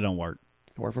me. That don't work.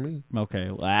 It worked for me. Okay.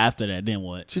 Well, after that, then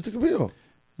what? She took the pill.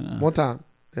 One time,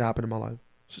 it happened in my life.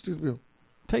 She took the pill.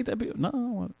 Take that pill? No, I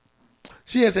don't want it.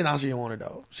 She didn't say no. She didn't want it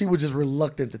though. She was just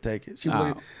reluctant to take it. She was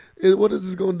like, "What is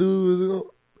this gonna do?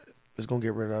 It's gonna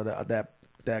get rid of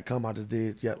that cum I just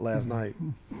did last night."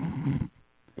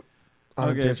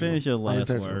 Okay, finish your last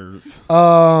words.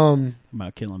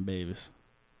 About killing babies.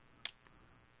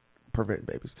 Preventing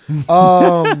babies.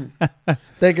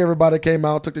 Thank everybody that came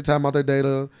out, took the time out their day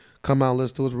to come out and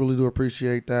listen to us. Really do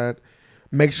appreciate that.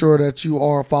 Make sure that you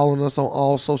are following us on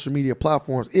all social media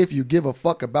platforms if you give a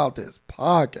fuck about this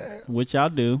podcast. Which y'all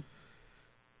do.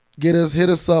 Hit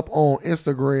us up on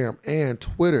Instagram and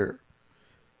Twitter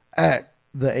at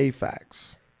the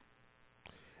AFAX.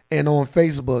 And on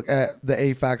Facebook at the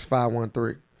AFAX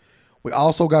 513. We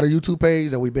also got a YouTube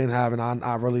page that we've been having.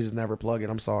 I really just never plug it.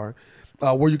 I'm sorry.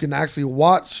 Where you can actually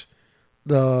watch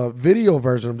the video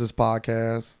version of this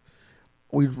podcast.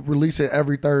 We release it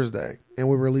every Thursday, and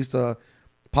we release the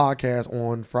podcast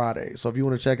on Friday. So if you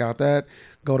want to check out that,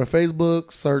 go to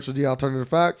Facebook, search The Alternative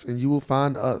Facts, and you will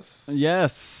find us.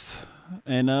 Yes.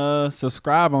 And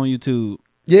subscribe on YouTube.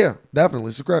 Yeah,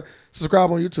 definitely. Subscribe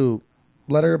on YouTube.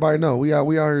 Let everybody know. We out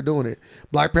here doing it.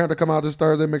 Black Panther come out this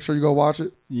Thursday. Make sure you go watch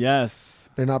it. Yes.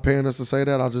 They're not paying us to say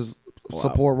that. I'll just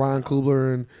support Ryan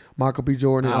Coogler and Michael B.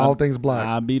 Jordan and all things black.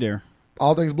 I'll be there.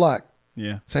 All things black.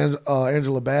 Yeah.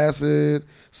 Angela Bassett.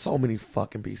 So many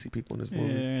fucking BC people in this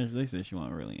movie. Yeah, they said she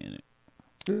wasn't really in it.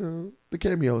 Yeah, the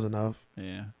cameo's enough.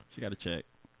 Yeah, she got to check.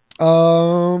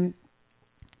 I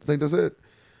think that's it.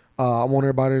 I want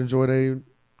everybody to enjoy their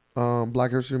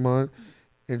Black History Month.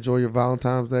 Enjoy your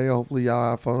Valentine's Day. Hopefully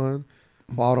y'all have fun.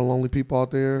 For all the lonely people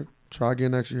out there, try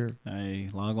again next year. Hey,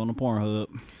 log on to Pornhub.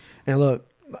 And look,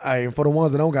 for the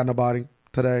ones that don't got nobody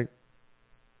today,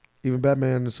 even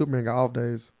Batman and Superman got off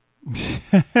days.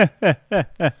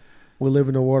 We live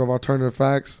in the world of alternative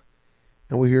facts,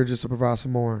 and we're here just to provide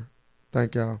some more.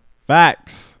 Thank y'all.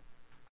 Facts.